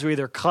jobs were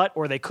either cut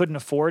or they couldn't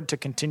afford to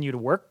continue to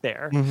work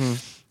there.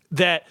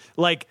 That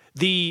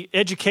the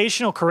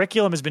educational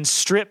curriculum has been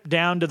stripped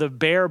down to the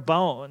bare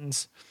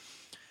bones.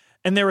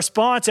 And their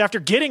response, after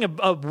getting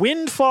a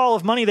windfall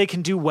of money they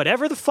can do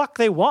whatever the fuck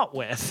they want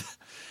with,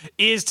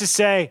 is to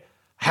say,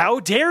 how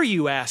dare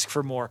you ask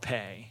for more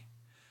pay?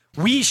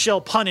 We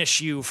shall punish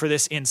you for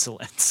this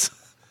insolence.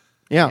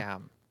 Yeah.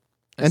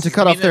 And to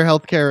cut off their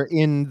health care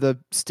in the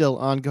still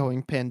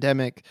ongoing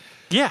pandemic.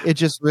 Yeah. It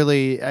just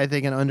really, I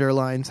think it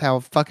underlines how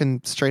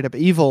fucking straight up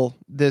evil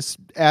this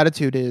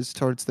attitude is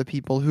towards the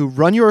people who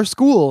run your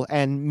school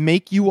and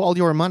make you all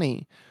your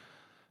money.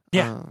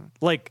 Yeah.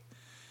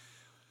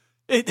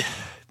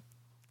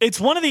 It's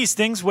one of these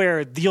things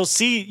where you'll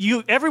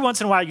see every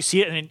once in a while you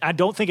see it, and I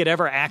don't think it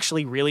ever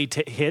actually really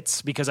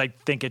hits, because I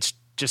think it's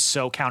just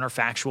so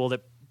counterfactual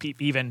that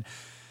even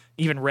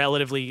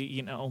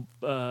relatively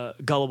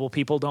gullible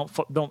people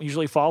don't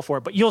usually fall for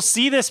it. But you'll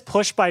see this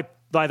push by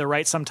the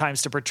right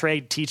sometimes to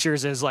portray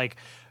teachers as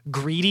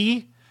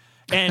greedy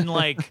and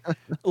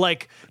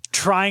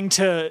trying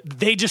to,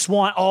 they just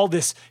want all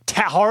this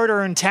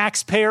hard-earned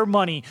taxpayer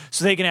money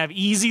so they can have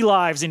easy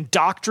lives,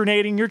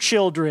 indoctrinating your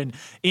children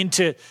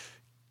into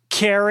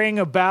caring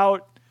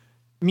about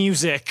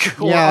music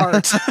or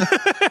art.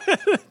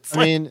 I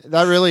mean,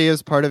 that really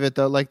is part of it,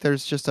 though.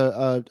 There's just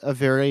a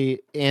very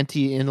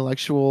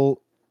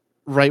anti-intellectual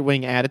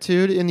right-wing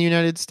attitude in the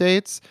United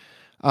States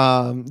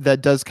that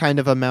does kind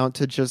of amount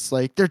to just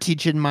like, they're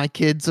teaching my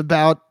kids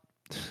about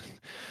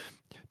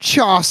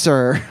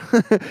Chaucer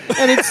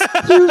and it's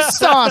too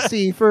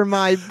saucy for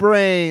my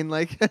brain.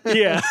 Like,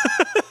 yeah.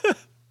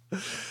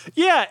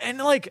 Yeah. And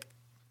like,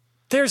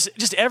 there's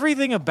just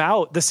everything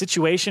about the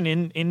situation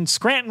in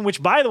Scranton,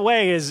 which by the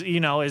way is, you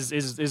know, is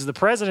the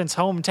president's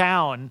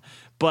hometown.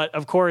 But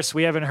of course,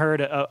 we haven't heard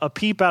a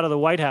peep out of the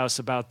White House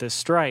about this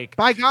strike.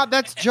 By God,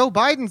 that's Joe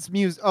Biden's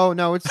music. Oh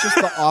no, it's just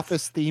the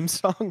Office theme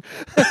song.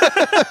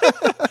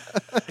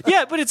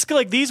 Yeah, but it's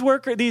like these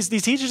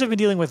teachers have been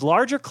dealing with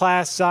larger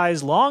class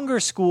size, longer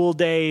school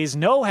days,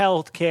 no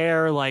health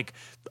care, like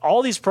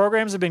all these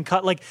programs have been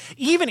cut. Like,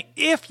 even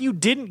if you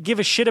didn't give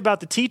a shit about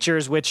the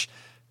teachers, which,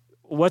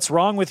 what's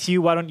wrong with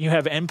you? Why don't you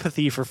have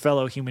empathy for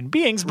fellow human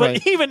beings? But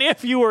Right. even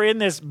if you were in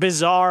this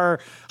bizarre,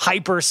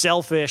 hyper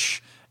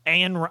selfish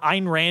Ayn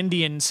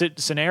Randian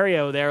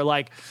scenario there,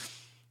 like,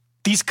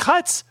 these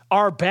cuts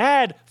are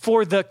bad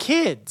for the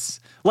kids.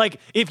 Like,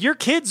 if your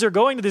kids are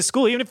going to this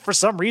school, even if for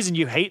some reason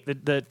you hate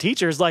the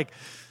teachers, like,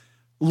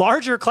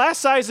 larger class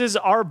sizes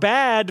are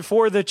bad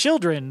for the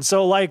children.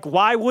 So, like,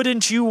 why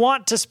wouldn't you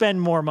want to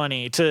spend more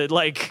money to,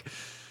 like,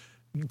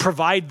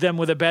 provide them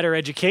with a better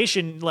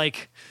education?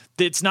 Like,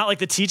 it's not like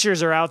the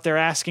teachers are out there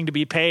asking to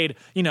be paid,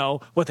 you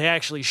know, what they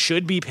actually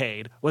should be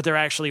paid, what they're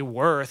actually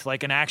worth,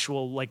 like an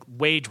actual like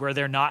wage where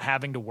they're not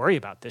having to worry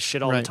about this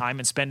shit all the Right. time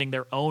and spending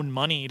their own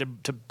money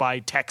to buy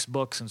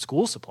textbooks and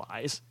school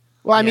supplies.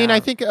 Well, I mean, Yeah. I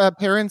think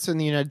parents in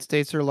the United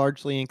States are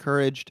largely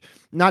encouraged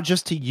not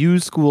just to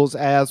use schools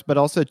as, but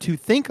also to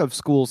think of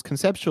schools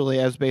conceptually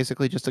as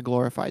basically just a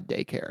glorified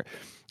daycare.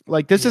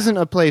 Like, this isn't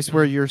a place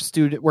where your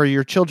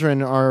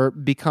children are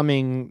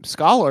becoming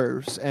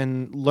scholars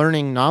and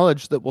learning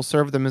knowledge that will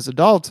serve them as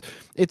adults.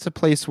 It's a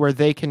place where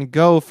they can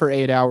go for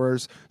 8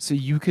 hours so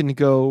you can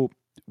go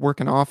work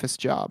an office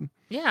job.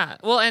 Yeah,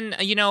 well, and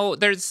you know,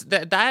 there's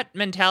that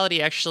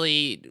mentality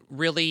actually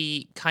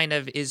really kind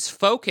of is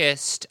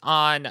focused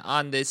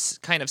on this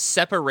kind of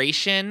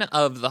separation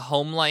of the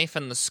home life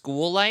and the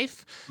school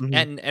life,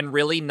 and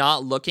really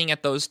not looking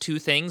at those two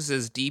things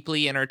as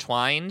deeply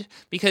intertwined.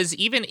 Because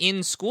even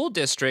in school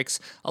districts,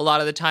 a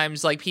lot of the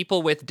times, like,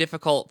 people with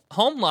difficult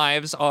home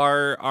lives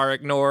are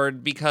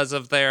ignored because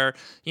of their,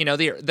 you know,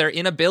 their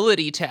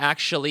inability to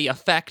actually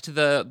affect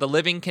the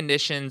living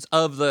conditions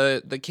of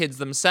the kids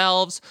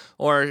themselves,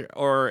 or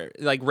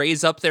like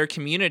raise up their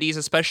communities,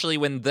 especially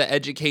when the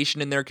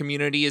education in their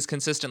community is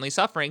consistently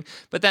suffering.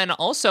 But then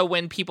also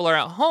when people are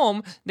at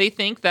home, they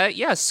think that,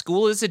 yes,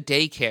 school is a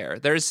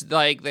daycare. There's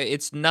like,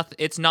 it's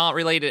not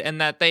related, and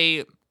that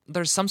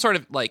there's some sort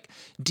of like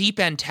deep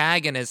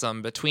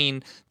antagonism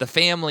between the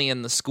family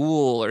and the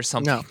school or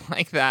something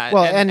like that.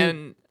 Well,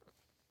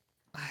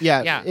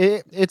 Yeah.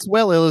 It's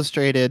well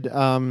illustrated.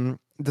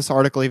 This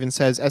article even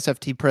says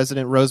SFT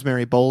President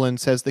Rosemary Boland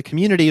says the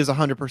community is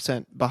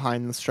 100%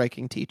 behind the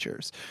striking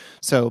teachers.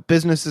 So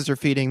businesses are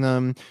feeding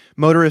them,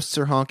 motorists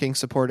are honking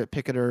support at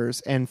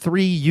picketers, and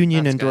 3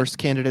 union-endorsed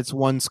candidates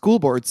won school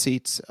board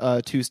seats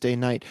Tuesday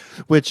night,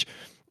 which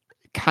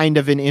kind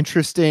of an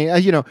interesting,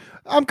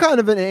 I'm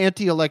kind of an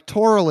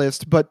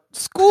anti-electoralist, but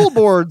school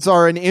boards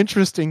are an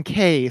interesting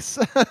case.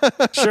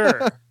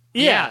 Sure.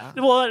 Yeah.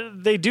 Yeah. Well,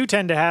 they do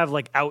tend to have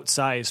like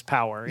outsized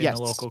power in Yes.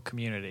 the local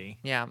community.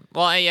 Yeah.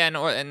 Well, yeah,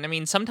 and I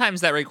mean,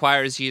 sometimes that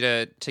requires you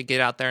to get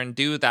out there and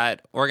do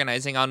that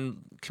organizing on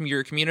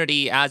your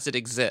community as it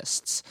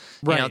exists.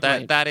 You know,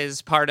 that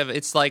is part of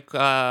it's like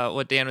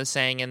what Dan was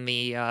saying in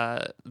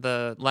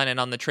the Lennon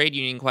on the trade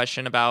union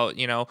question about,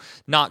 you know,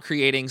 not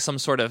creating some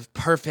sort of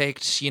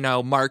perfect, you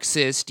know,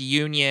 Marxist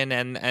union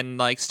and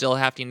like still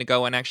having to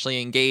go and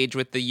actually engage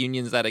with the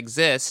unions that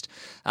exist.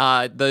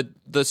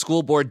 The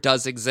school board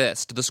does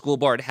exist. The school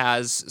board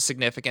has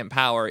significant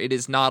power. It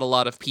is not a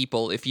lot of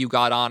people. If you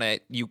got on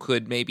it, you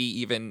could maybe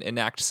even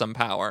enact some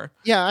power.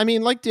 Yeah, I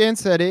mean, like Dan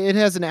said, it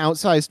has an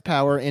outsized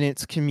power in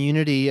its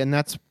community, and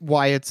that's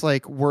why it's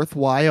like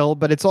worthwhile.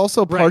 But it's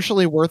also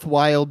partially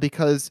worthwhile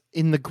because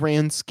in the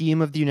grand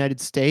scheme of the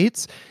United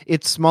States,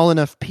 it's small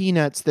enough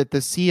peanuts that the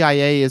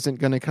CIA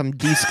isn't going to come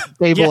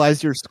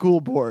destabilize your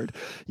school board.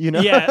 You know?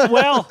 Yeah,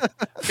 well,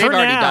 They've for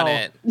already now,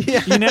 done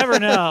it. You never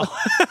know.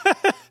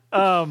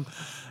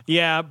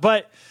 Yeah,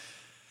 but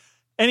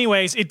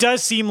anyways, it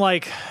does seem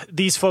like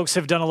these folks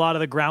have done a lot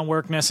of the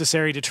groundwork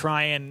necessary to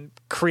try and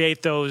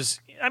create those.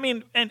 I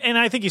mean, and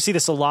I think you see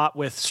this a lot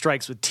with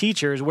strikes with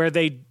teachers where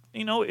they,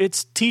 you know,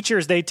 it's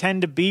teachers, they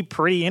tend to be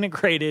pretty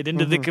integrated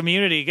into the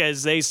community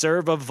because they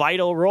serve a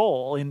vital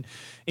role in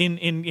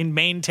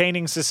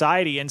maintaining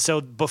society. And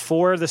so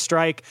before the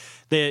strike,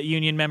 the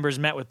union members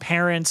met with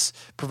parents,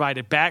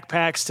 provided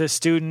backpacks to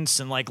students,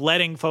 and like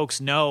letting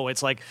folks know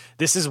it's like,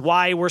 this is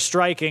why we're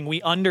striking.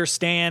 We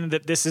understand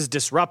that this is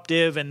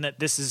disruptive and that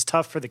this is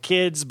tough for the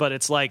kids, but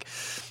it's like,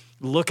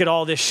 look at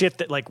all this shit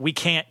that like we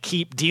can't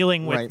keep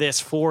dealing with this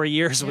 4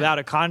 years without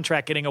a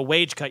contract, getting a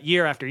wage cut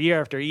year after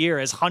year after year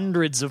as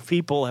hundreds of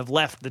people have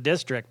left the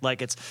district.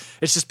 Like it's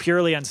just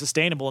purely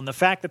unsustainable. And the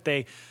fact that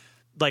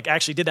like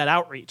actually did that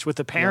outreach with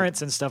the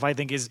parents and stuff, I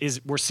think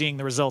is we're seeing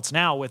the results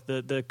now with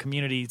the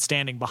community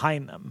standing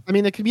behind them. I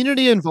mean, the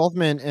community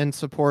involvement and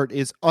support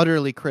is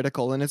utterly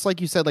critical. And it's like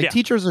you said, like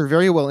teachers are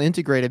very well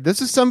integrated.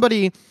 This is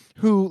somebody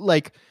who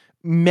like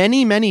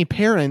many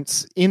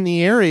parents in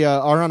the area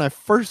are on a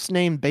first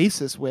name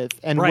basis with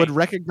and would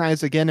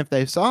recognize again if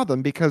they saw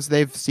them because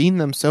they've seen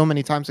them so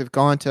many times. They've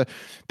gone to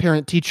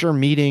parent teacher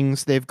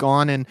meetings. They've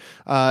gone and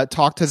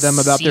talked to them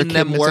about their kid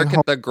them work missing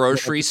at the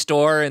grocery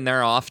store in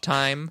their off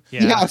time.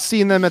 Yeah, I've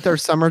seen them at their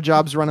summer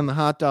jobs running the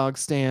hot dog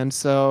stand.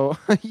 So,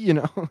 you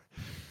know.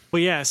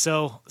 Well, yeah,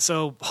 so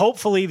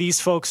hopefully these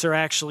folks are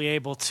actually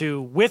able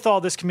to, with all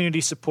this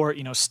community support,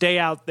 you know, stay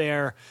out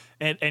there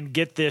and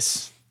get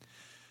this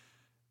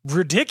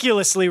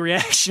ridiculously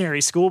reactionary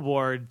school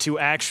board to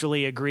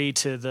actually agree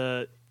to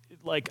the,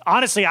 like,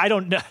 honestly, I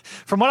don't know.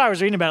 From what I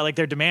was reading about, like,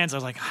 their demands, I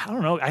was like, I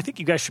don't know. I think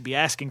you guys should be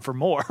asking for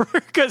more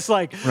because,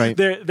 like,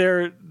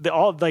 they're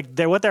all like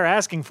what they're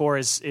asking for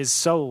is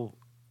so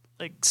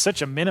like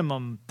such a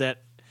minimum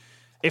that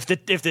if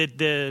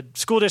the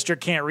school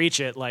district can't reach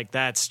it, like,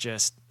 that's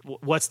just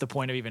what's the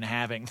point of even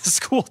having the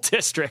school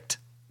district?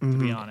 To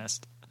be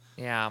honest,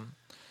 yeah.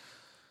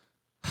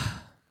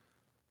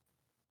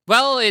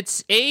 Well,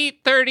 it's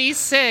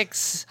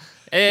 8:36.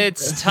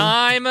 It's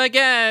time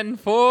again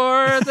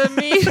for the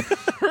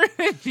meme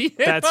review.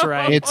 That's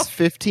right. It's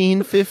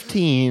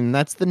 15:15.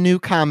 That's the new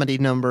comedy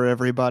number,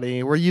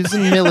 everybody. We're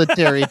using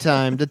military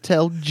time to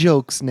tell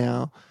jokes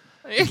now.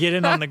 Get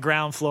in on the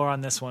ground floor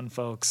on this one,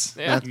 folks.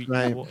 Yeah. That's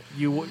right.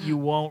 You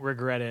won't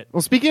regret it.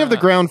 Well, speaking of the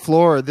ground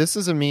floor, this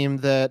is a meme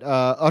that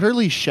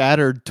utterly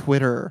shattered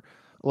Twitter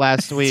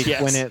last week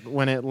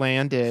when it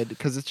landed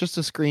because it's just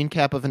a screen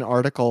cap of an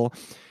article.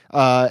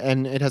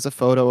 And it has a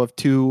photo of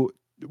two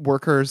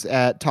workers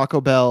at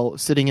Taco Bell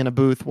sitting in a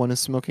booth. One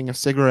is smoking a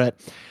cigarette.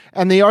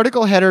 And the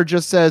article header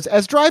just says,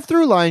 as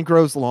drive-through line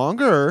grows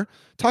longer,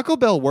 Taco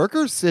Bell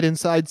workers sit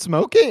inside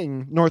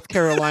smoking, North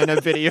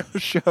Carolina video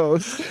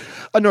shows.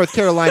 A North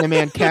Carolina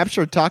man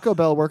captured Taco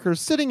Bell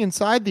workers sitting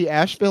inside the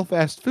Asheville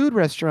fast food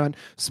restaurant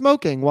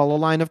smoking while a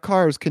line of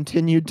cars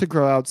continued to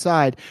grow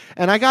outside.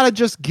 And I got to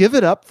just give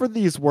it up for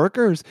these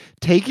workers.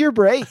 Take your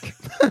break.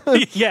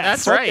 Yeah,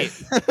 that's right.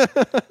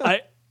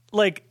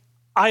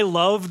 I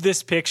love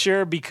this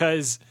picture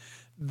because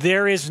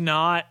there is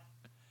not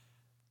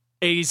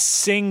a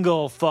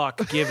single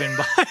fuck given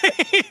by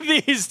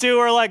these two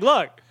are like,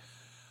 look,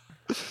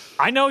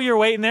 I know you're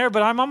waiting there,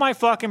 but I'm on my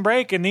fucking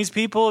break, and these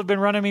people have been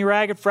running me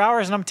ragged for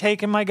hours, and I'm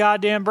taking my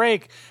goddamn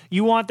break.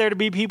 You want there to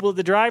be people at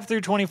the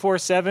drive-thru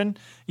 24/7?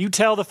 You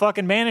tell the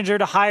fucking manager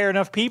to hire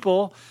enough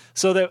people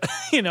so that,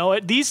 you know,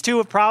 these two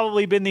have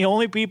probably been the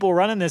only people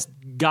running this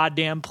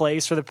goddamn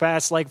place for the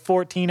past, like,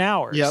 14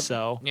 hours. Yep.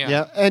 So,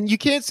 yeah. And you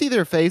can't see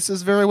their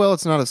faces very well.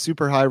 It's not a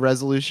super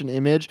high-resolution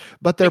image,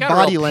 but their They got a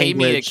body real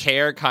language... pay me to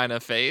care kind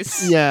of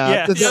face.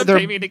 Yeah.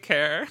 Pay me to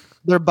care.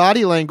 Their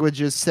body language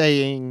is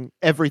saying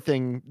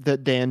everything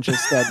that Dan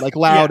just said, like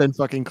loud and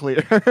fucking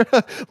clear.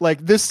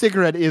 Like, this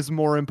cigarette is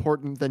more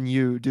important than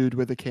you, dude,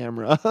 with a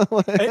camera.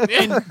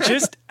 and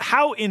just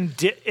how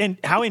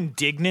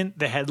indignant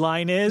the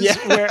headline is,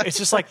 where it's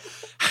just like,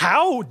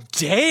 how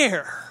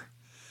dare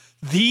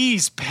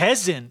these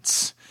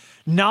peasants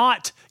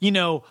not, you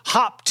know,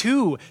 hop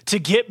to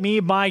get me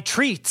my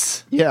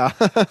treats. Yeah.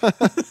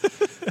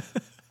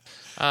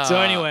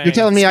 So anyway, you're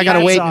telling me I got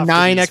to wait hats off to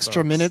 9 these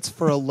extra folks. minutes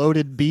for a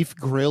loaded beef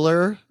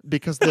griller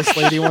because this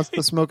lady wants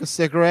to smoke a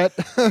cigarette?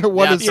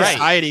 What is That's right.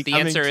 society The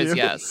coming answer is to?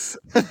 yes.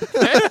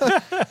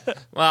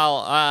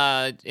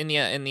 Well, in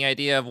the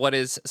idea of what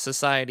is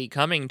society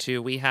coming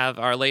to, we have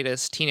our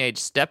latest teenage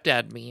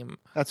stepdad meme,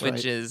 That's which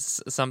right.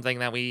 is something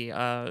that we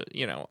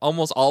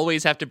almost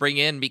always have to bring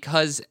in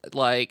because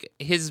like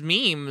his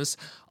memes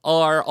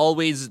are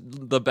always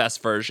the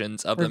best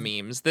versions of the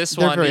memes. This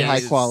They're one very is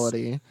high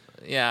quality.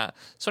 Yeah,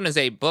 this one is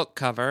a book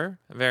cover,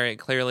 very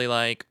clearly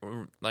like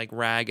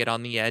ragged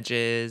on the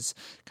edges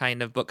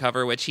kind of book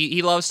cover, which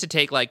he loves to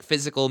take like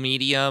physical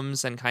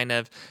mediums and kind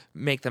of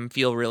make them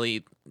feel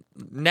really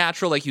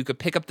natural, like you could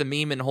pick up the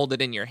meme and hold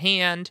it in your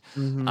hand.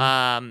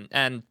 Mm-hmm.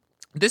 And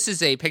this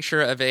is a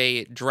picture of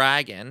a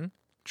dragon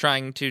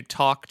trying to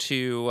talk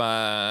to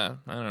I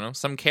don't know,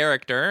 some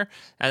character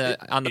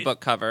on the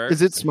book cover.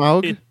 Is it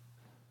Smaug?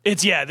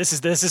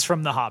 This is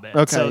from The Hobbit.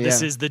 Okay, So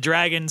this is the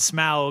dragon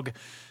Smaug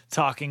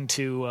talking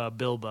to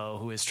Bilbo,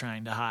 who is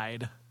trying to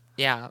hide.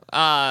 Yeah,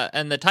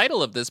 and the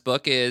title of this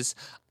book is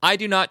I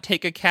Do Not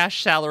Take a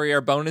Cash Salary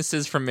or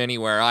Bonuses from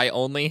Anywhere. I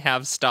Only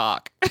Have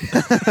Stock.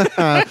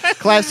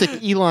 Classic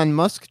Elon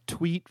Musk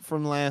tweet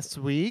from last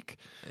week.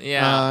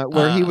 Yeah.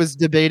 Where he was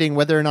debating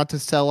whether or not to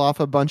sell off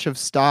a bunch of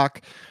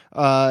stock.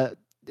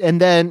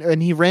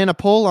 And he ran a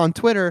poll on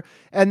Twitter.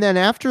 And then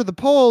after the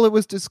poll, it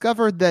was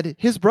discovered that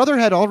his brother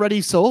had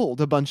already sold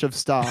a bunch of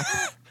stock.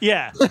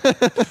 Yeah.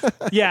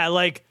 Yeah,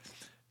 like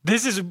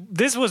this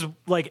was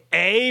like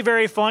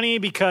very funny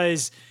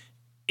because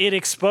it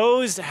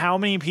exposed how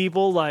many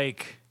people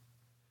like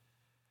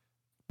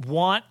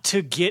want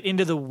to get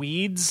into the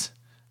weeds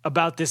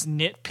about this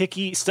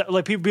nitpicky stuff.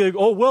 Like people be like,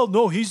 "Oh well,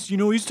 no, he's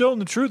telling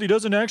the truth. He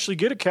doesn't actually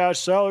get a cash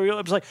salary." I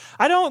was like,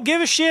 I don't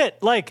give a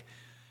shit. Like,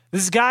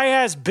 this guy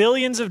has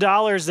billions of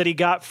dollars that he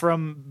got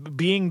from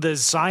being the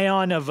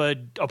scion of a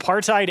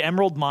apartheid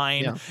emerald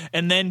mine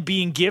and then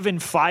being given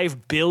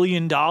 $5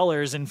 billion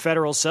in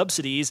federal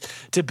subsidies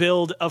to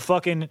build a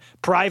fucking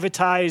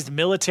privatized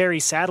military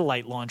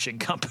satellite launching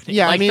company.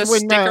 Yeah, Like I mean, the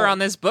sticker on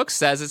this book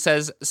says, it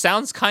says,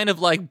 sounds kind of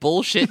like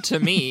bullshit to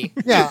me.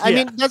 Yeah, I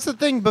mean, that's the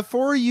thing.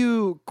 Before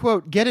you,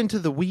 quote, get into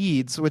the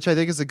weeds, which I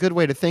think is a good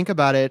way to think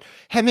about it,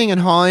 hemming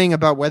and hawing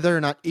about whether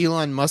or not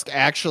Elon Musk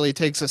actually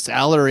takes a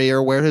salary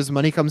or where his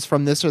money comes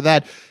from, this or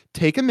that,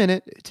 take a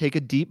minute, take a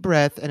deep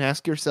breath, and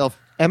ask yourself,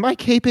 am I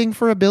caping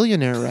for a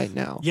billionaire right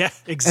now? Yeah,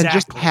 exactly. And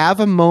just have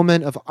a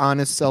moment of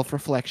honest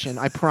self-reflection.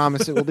 I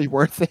promise it will be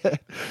worth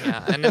it.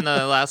 Yeah, and then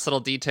the last little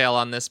detail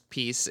on this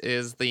piece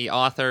is the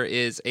author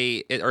is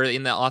or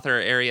in the author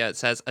area it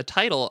says a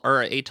title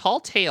or a tall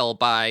tale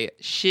by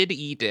Shid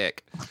E.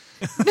 Dick.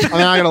 I'm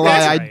not gonna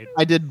lie, Right.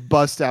 I did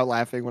bust out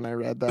laughing when I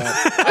read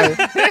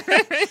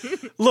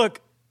that.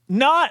 Look,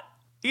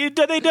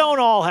 they don't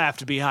all have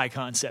to be high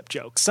concept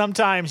jokes.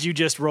 Sometimes you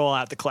just roll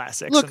out the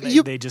classics Look,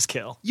 and they just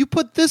kill. You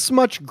put this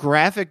much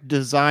graphic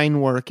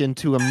design work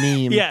into a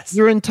meme. Yes.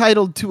 You're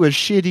entitled to a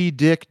shitty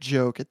dick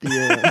joke at the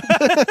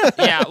end.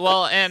 Yeah,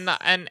 well, and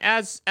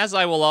as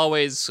I will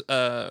always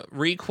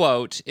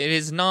requote, it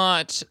is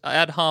not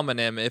ad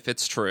hominem if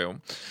it's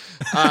true.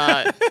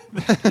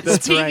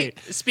 That's right.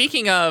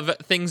 Speaking of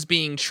things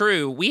being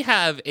true, we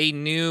have a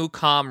new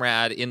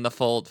comrade in the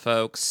fold,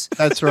 folks.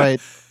 That's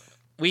right.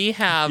 We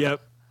have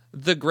Yep.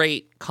 the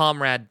great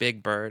comrade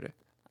Big Bird.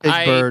 Big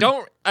Bird.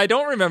 I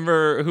don't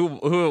remember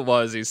who it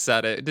was who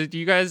said it. Did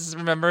you guys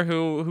remember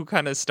who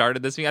kind of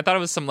started this? I thought it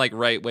was some like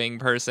right wing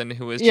person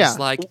who was just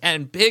like,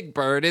 and Big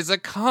Bird is a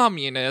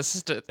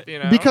communist, you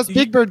know? Because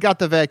Big Bird got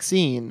the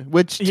vaccine,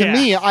 which to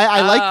me,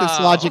 I like this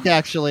Oh. logic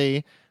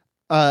actually.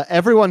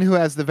 Everyone who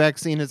has the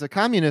vaccine is a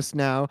communist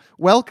now.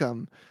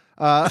 Welcome.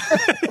 yeah,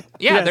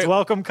 Yes,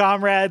 welcome,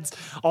 comrades.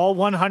 All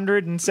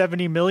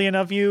 170 million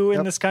of you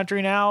in this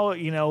country now.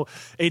 You know,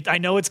 I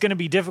know it's going to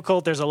be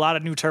difficult. There's a lot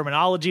of new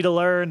terminology to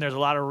learn. There's a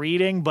lot of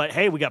reading. But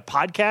hey, we got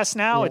podcasts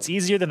now. It's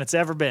easier than it's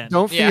ever been.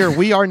 Don't Yeah. fear,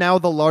 we are now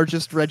the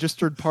largest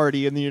registered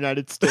party in the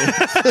United States.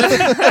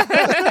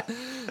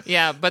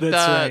 Yeah, but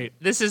That's right.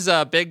 This is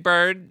Big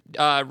Bird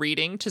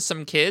reading to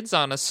some kids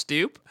on a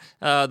stoop.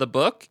 The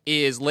book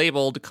is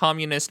labeled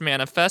Communist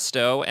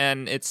Manifesto,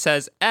 and it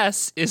says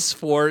S is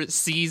for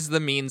seize the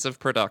means of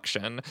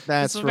production.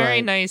 That's It's a very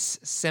right. nice,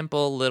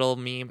 simple little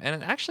meme.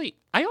 And actually,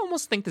 I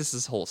almost think this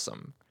is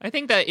wholesome. I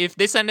think that if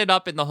this ended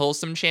up in the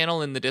wholesome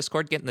channel in the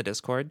Discord, get in the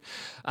Discord,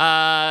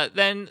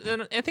 then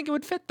I think it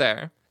would fit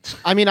there.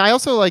 I mean, I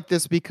also like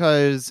this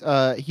because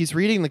he's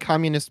reading the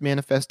Communist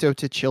Manifesto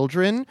to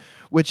children,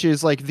 which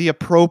is like the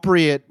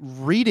appropriate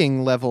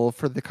reading level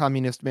for the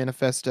Communist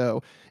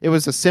Manifesto. It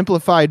was a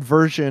simplified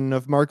version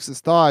of Marx's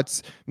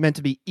thoughts meant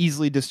to be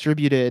easily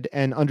distributed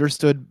and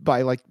understood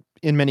by, like,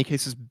 in many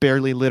cases,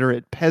 barely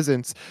literate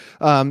peasants.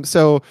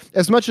 So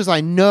as much as I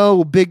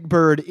know Big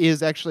Bird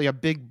is actually a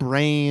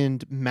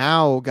big-brained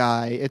Mao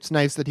guy, it's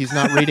nice that he's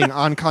not reading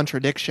On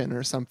Contradiction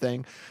or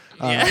something.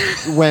 Yeah.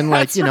 When,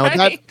 like, That's you know,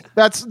 right.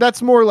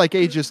 that's more like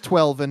ages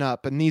 12 and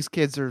up, and these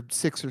kids are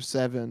 6 or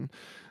 7.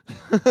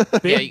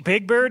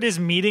 Big Bird is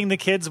meeting the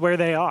kids where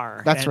they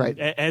are. That's and right.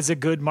 As a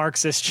good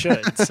Marxist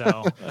should.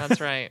 So That's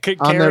right.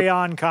 carry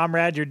on,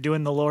 comrade. You're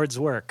doing the Lord's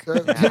work.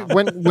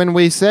 When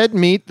we said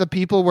meet the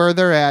people where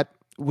they're at,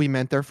 we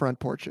meant their front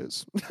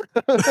porches.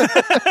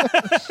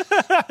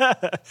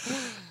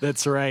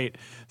 That's right.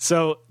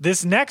 So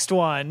this next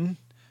one,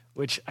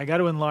 which I got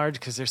to enlarge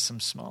because there's some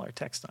smaller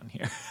text on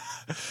here.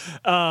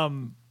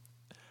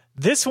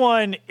 This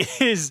one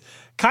is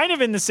kind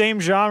of in the same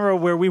genre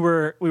where we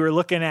were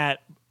looking at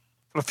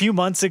a few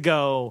months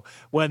ago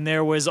when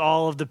there was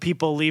all of the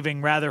people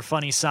leaving rather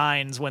funny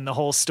signs when the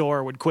whole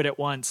store would quit at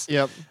once.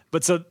 Yep.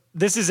 But so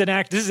this is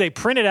a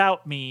printed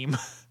out meme.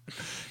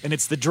 And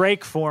it's the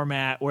Drake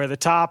format where the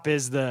top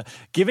is the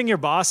giving your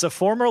boss a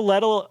formal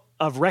letter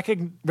of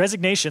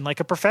resignation like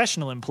a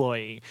professional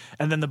employee.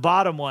 And then the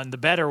bottom one, the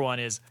better one,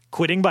 is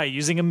quitting by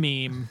using a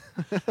meme.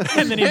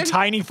 And then in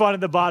tiny font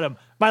at the bottom,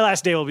 my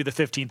last day will be the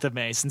 15th of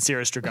May.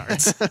 Sincerest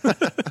regards.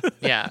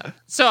 Yeah.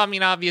 So, I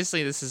mean,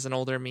 obviously, this is an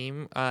older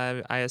meme.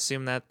 I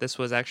assume that this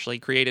was actually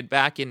created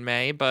back in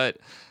May, but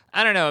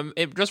I don't know.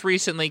 It just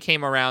recently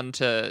came around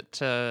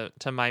to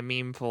my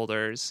meme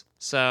folders.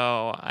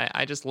 So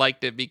I just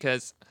liked it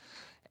because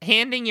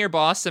handing your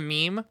boss a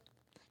meme,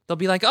 they'll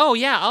be like, oh,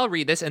 yeah, I'll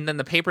read this. And then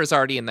the paper's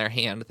already in their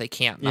hand. They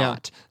can't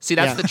not. See,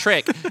 that's the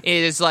trick.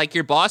 Is like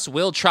your boss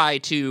will try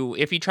to,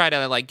 if you try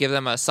to like give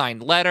them a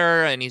signed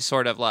letter, any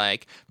sort of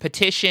like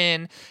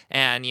petition,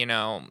 and you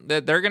know,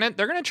 they're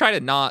gonna try to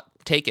not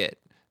take it.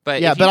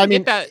 But Yeah, if you but I can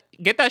mean-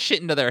 get that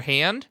shit into their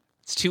hand,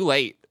 it's too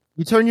late.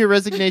 You turn your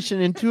resignation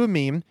into a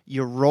meme.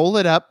 You roll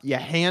it up. You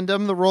hand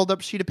them the rolled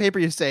up sheet of paper.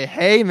 You say,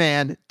 "Hey,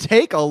 man,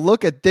 take a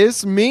look at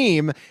this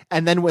meme."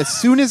 And then as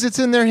soon as it's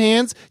in their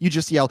hands, you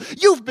just yell,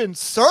 "You've been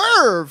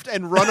served,"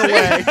 and run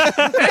away.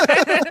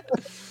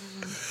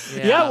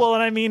 Yeah, well,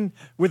 and I mean,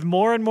 with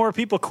more and more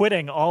people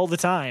quitting all the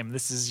time,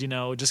 this is,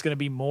 just going to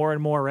be more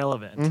and more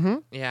relevant. Mm-hmm.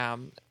 Yeah.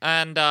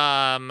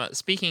 And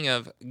speaking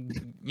of,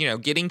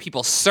 getting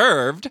people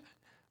served,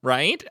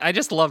 right? I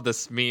just love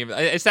this meme.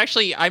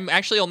 I'm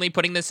actually only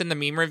putting this in the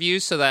meme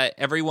reviews so that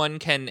everyone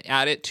can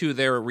add it to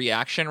their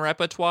reaction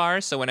repertoire.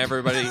 So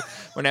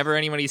whenever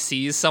anybody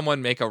sees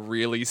someone make a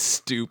really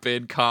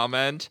stupid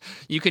comment,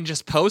 you can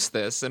just post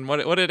this. And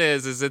what it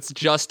is it's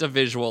just a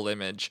visual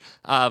image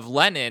of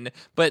Lenin,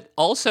 but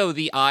also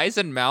the eyes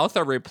and mouth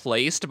are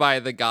replaced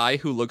by the guy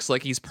who looks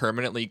like he's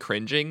permanently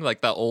cringing,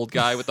 like the old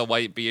guy with the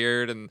white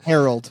beard and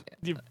Harold.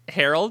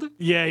 Harold.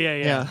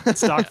 Yeah.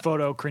 Stock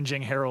photo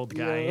cringing Harold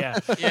guy. Yeah.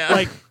 Yeah.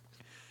 Like,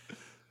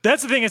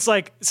 that's the thing. It's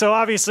like, so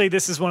obviously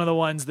this is one of the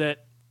ones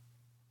that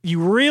you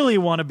really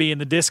want to be in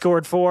the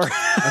Discord for.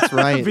 That's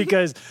right.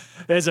 Because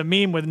as a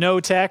meme with no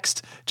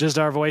text, just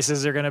our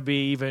voices are going to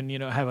be even,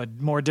 have a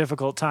more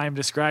difficult time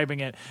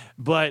describing it.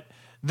 But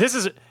this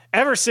is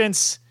ever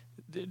since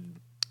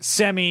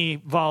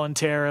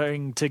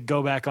semi-volunteering to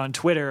go back on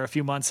Twitter a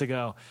few months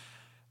ago,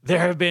 there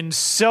have been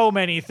so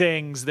many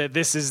things that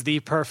this is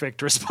the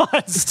perfect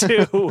response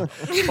to.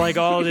 Like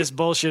all this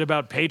bullshit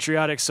about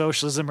patriotic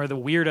socialism, or the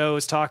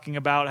weirdos talking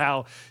about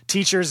how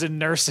teachers and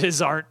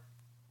nurses aren't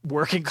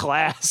working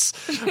class,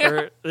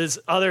 or this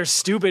other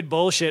stupid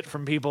bullshit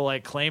from people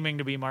like claiming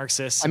to be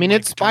Marxists. I mean,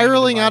 it's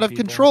spiraling out of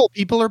control.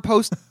 People are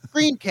posting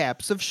screen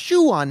caps of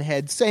shoe on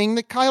head saying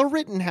that Kyle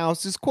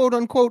Rittenhouse is quote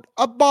unquote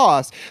a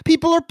boss.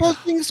 People are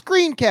posting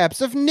screen caps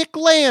of Nick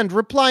Land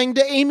replying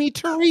to Amy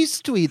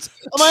Therese tweets.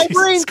 My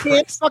brain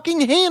can't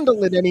fucking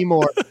handle it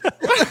anymore.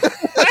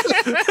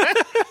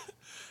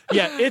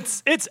 Yeah,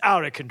 it's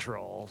out of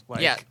control.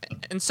 Yeah,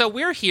 and so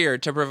we're here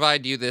to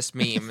provide you this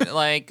meme.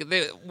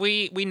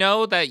 We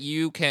know that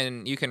you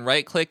can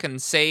right click and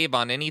save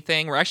on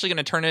anything. We're actually going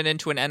to turn it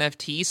into an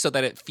NFT so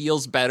that it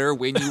feels better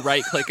when you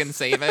right click and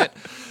save it.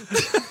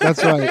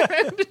 That's right.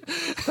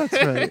 That's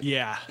right.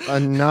 Yeah.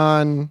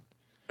 Man,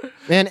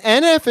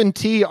 NF and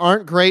T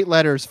aren't great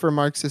letters for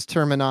Marxist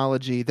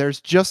terminology.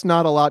 There's just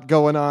not a lot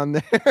going on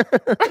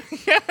there.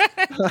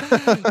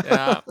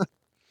 Yeah.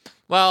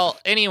 Well,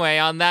 anyway,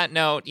 on that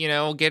note,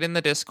 get in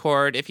the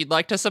Discord. If you'd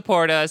like to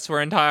support us,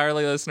 we're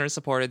entirely listener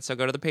supported. So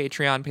go to the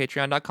Patreon,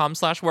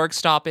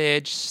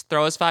 patreon.com/workstoppage.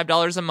 Throw us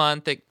 $5 a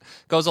month. It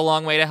goes a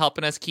long way to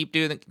helping us keep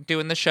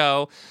doing the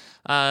show.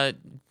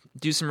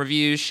 Do some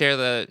reviews, share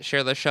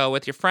the show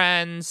with your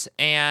friends,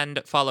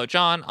 and follow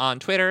John on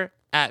Twitter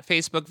at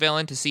Facebook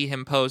Villain to see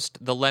him post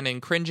the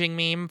Lenin cringing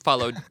meme.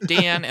 Follow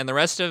Dan and the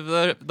rest of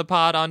the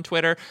pod on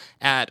Twitter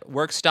at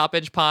Work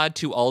Stoppage Pod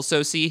to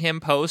also see him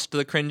post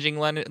the cringing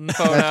Lenin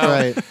photo.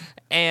 That's right.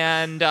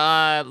 And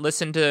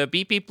listen to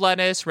Beep Beep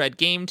Lettuce, Red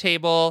Game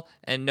Table,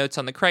 and Notes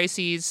on the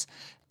Crises.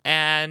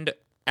 And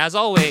as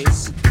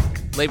always,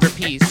 labor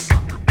peace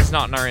is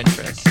not in our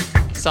interest.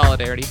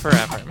 Solidarity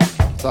forever.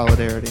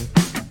 Solidarity.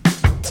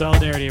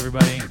 Solidarity,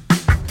 everybody.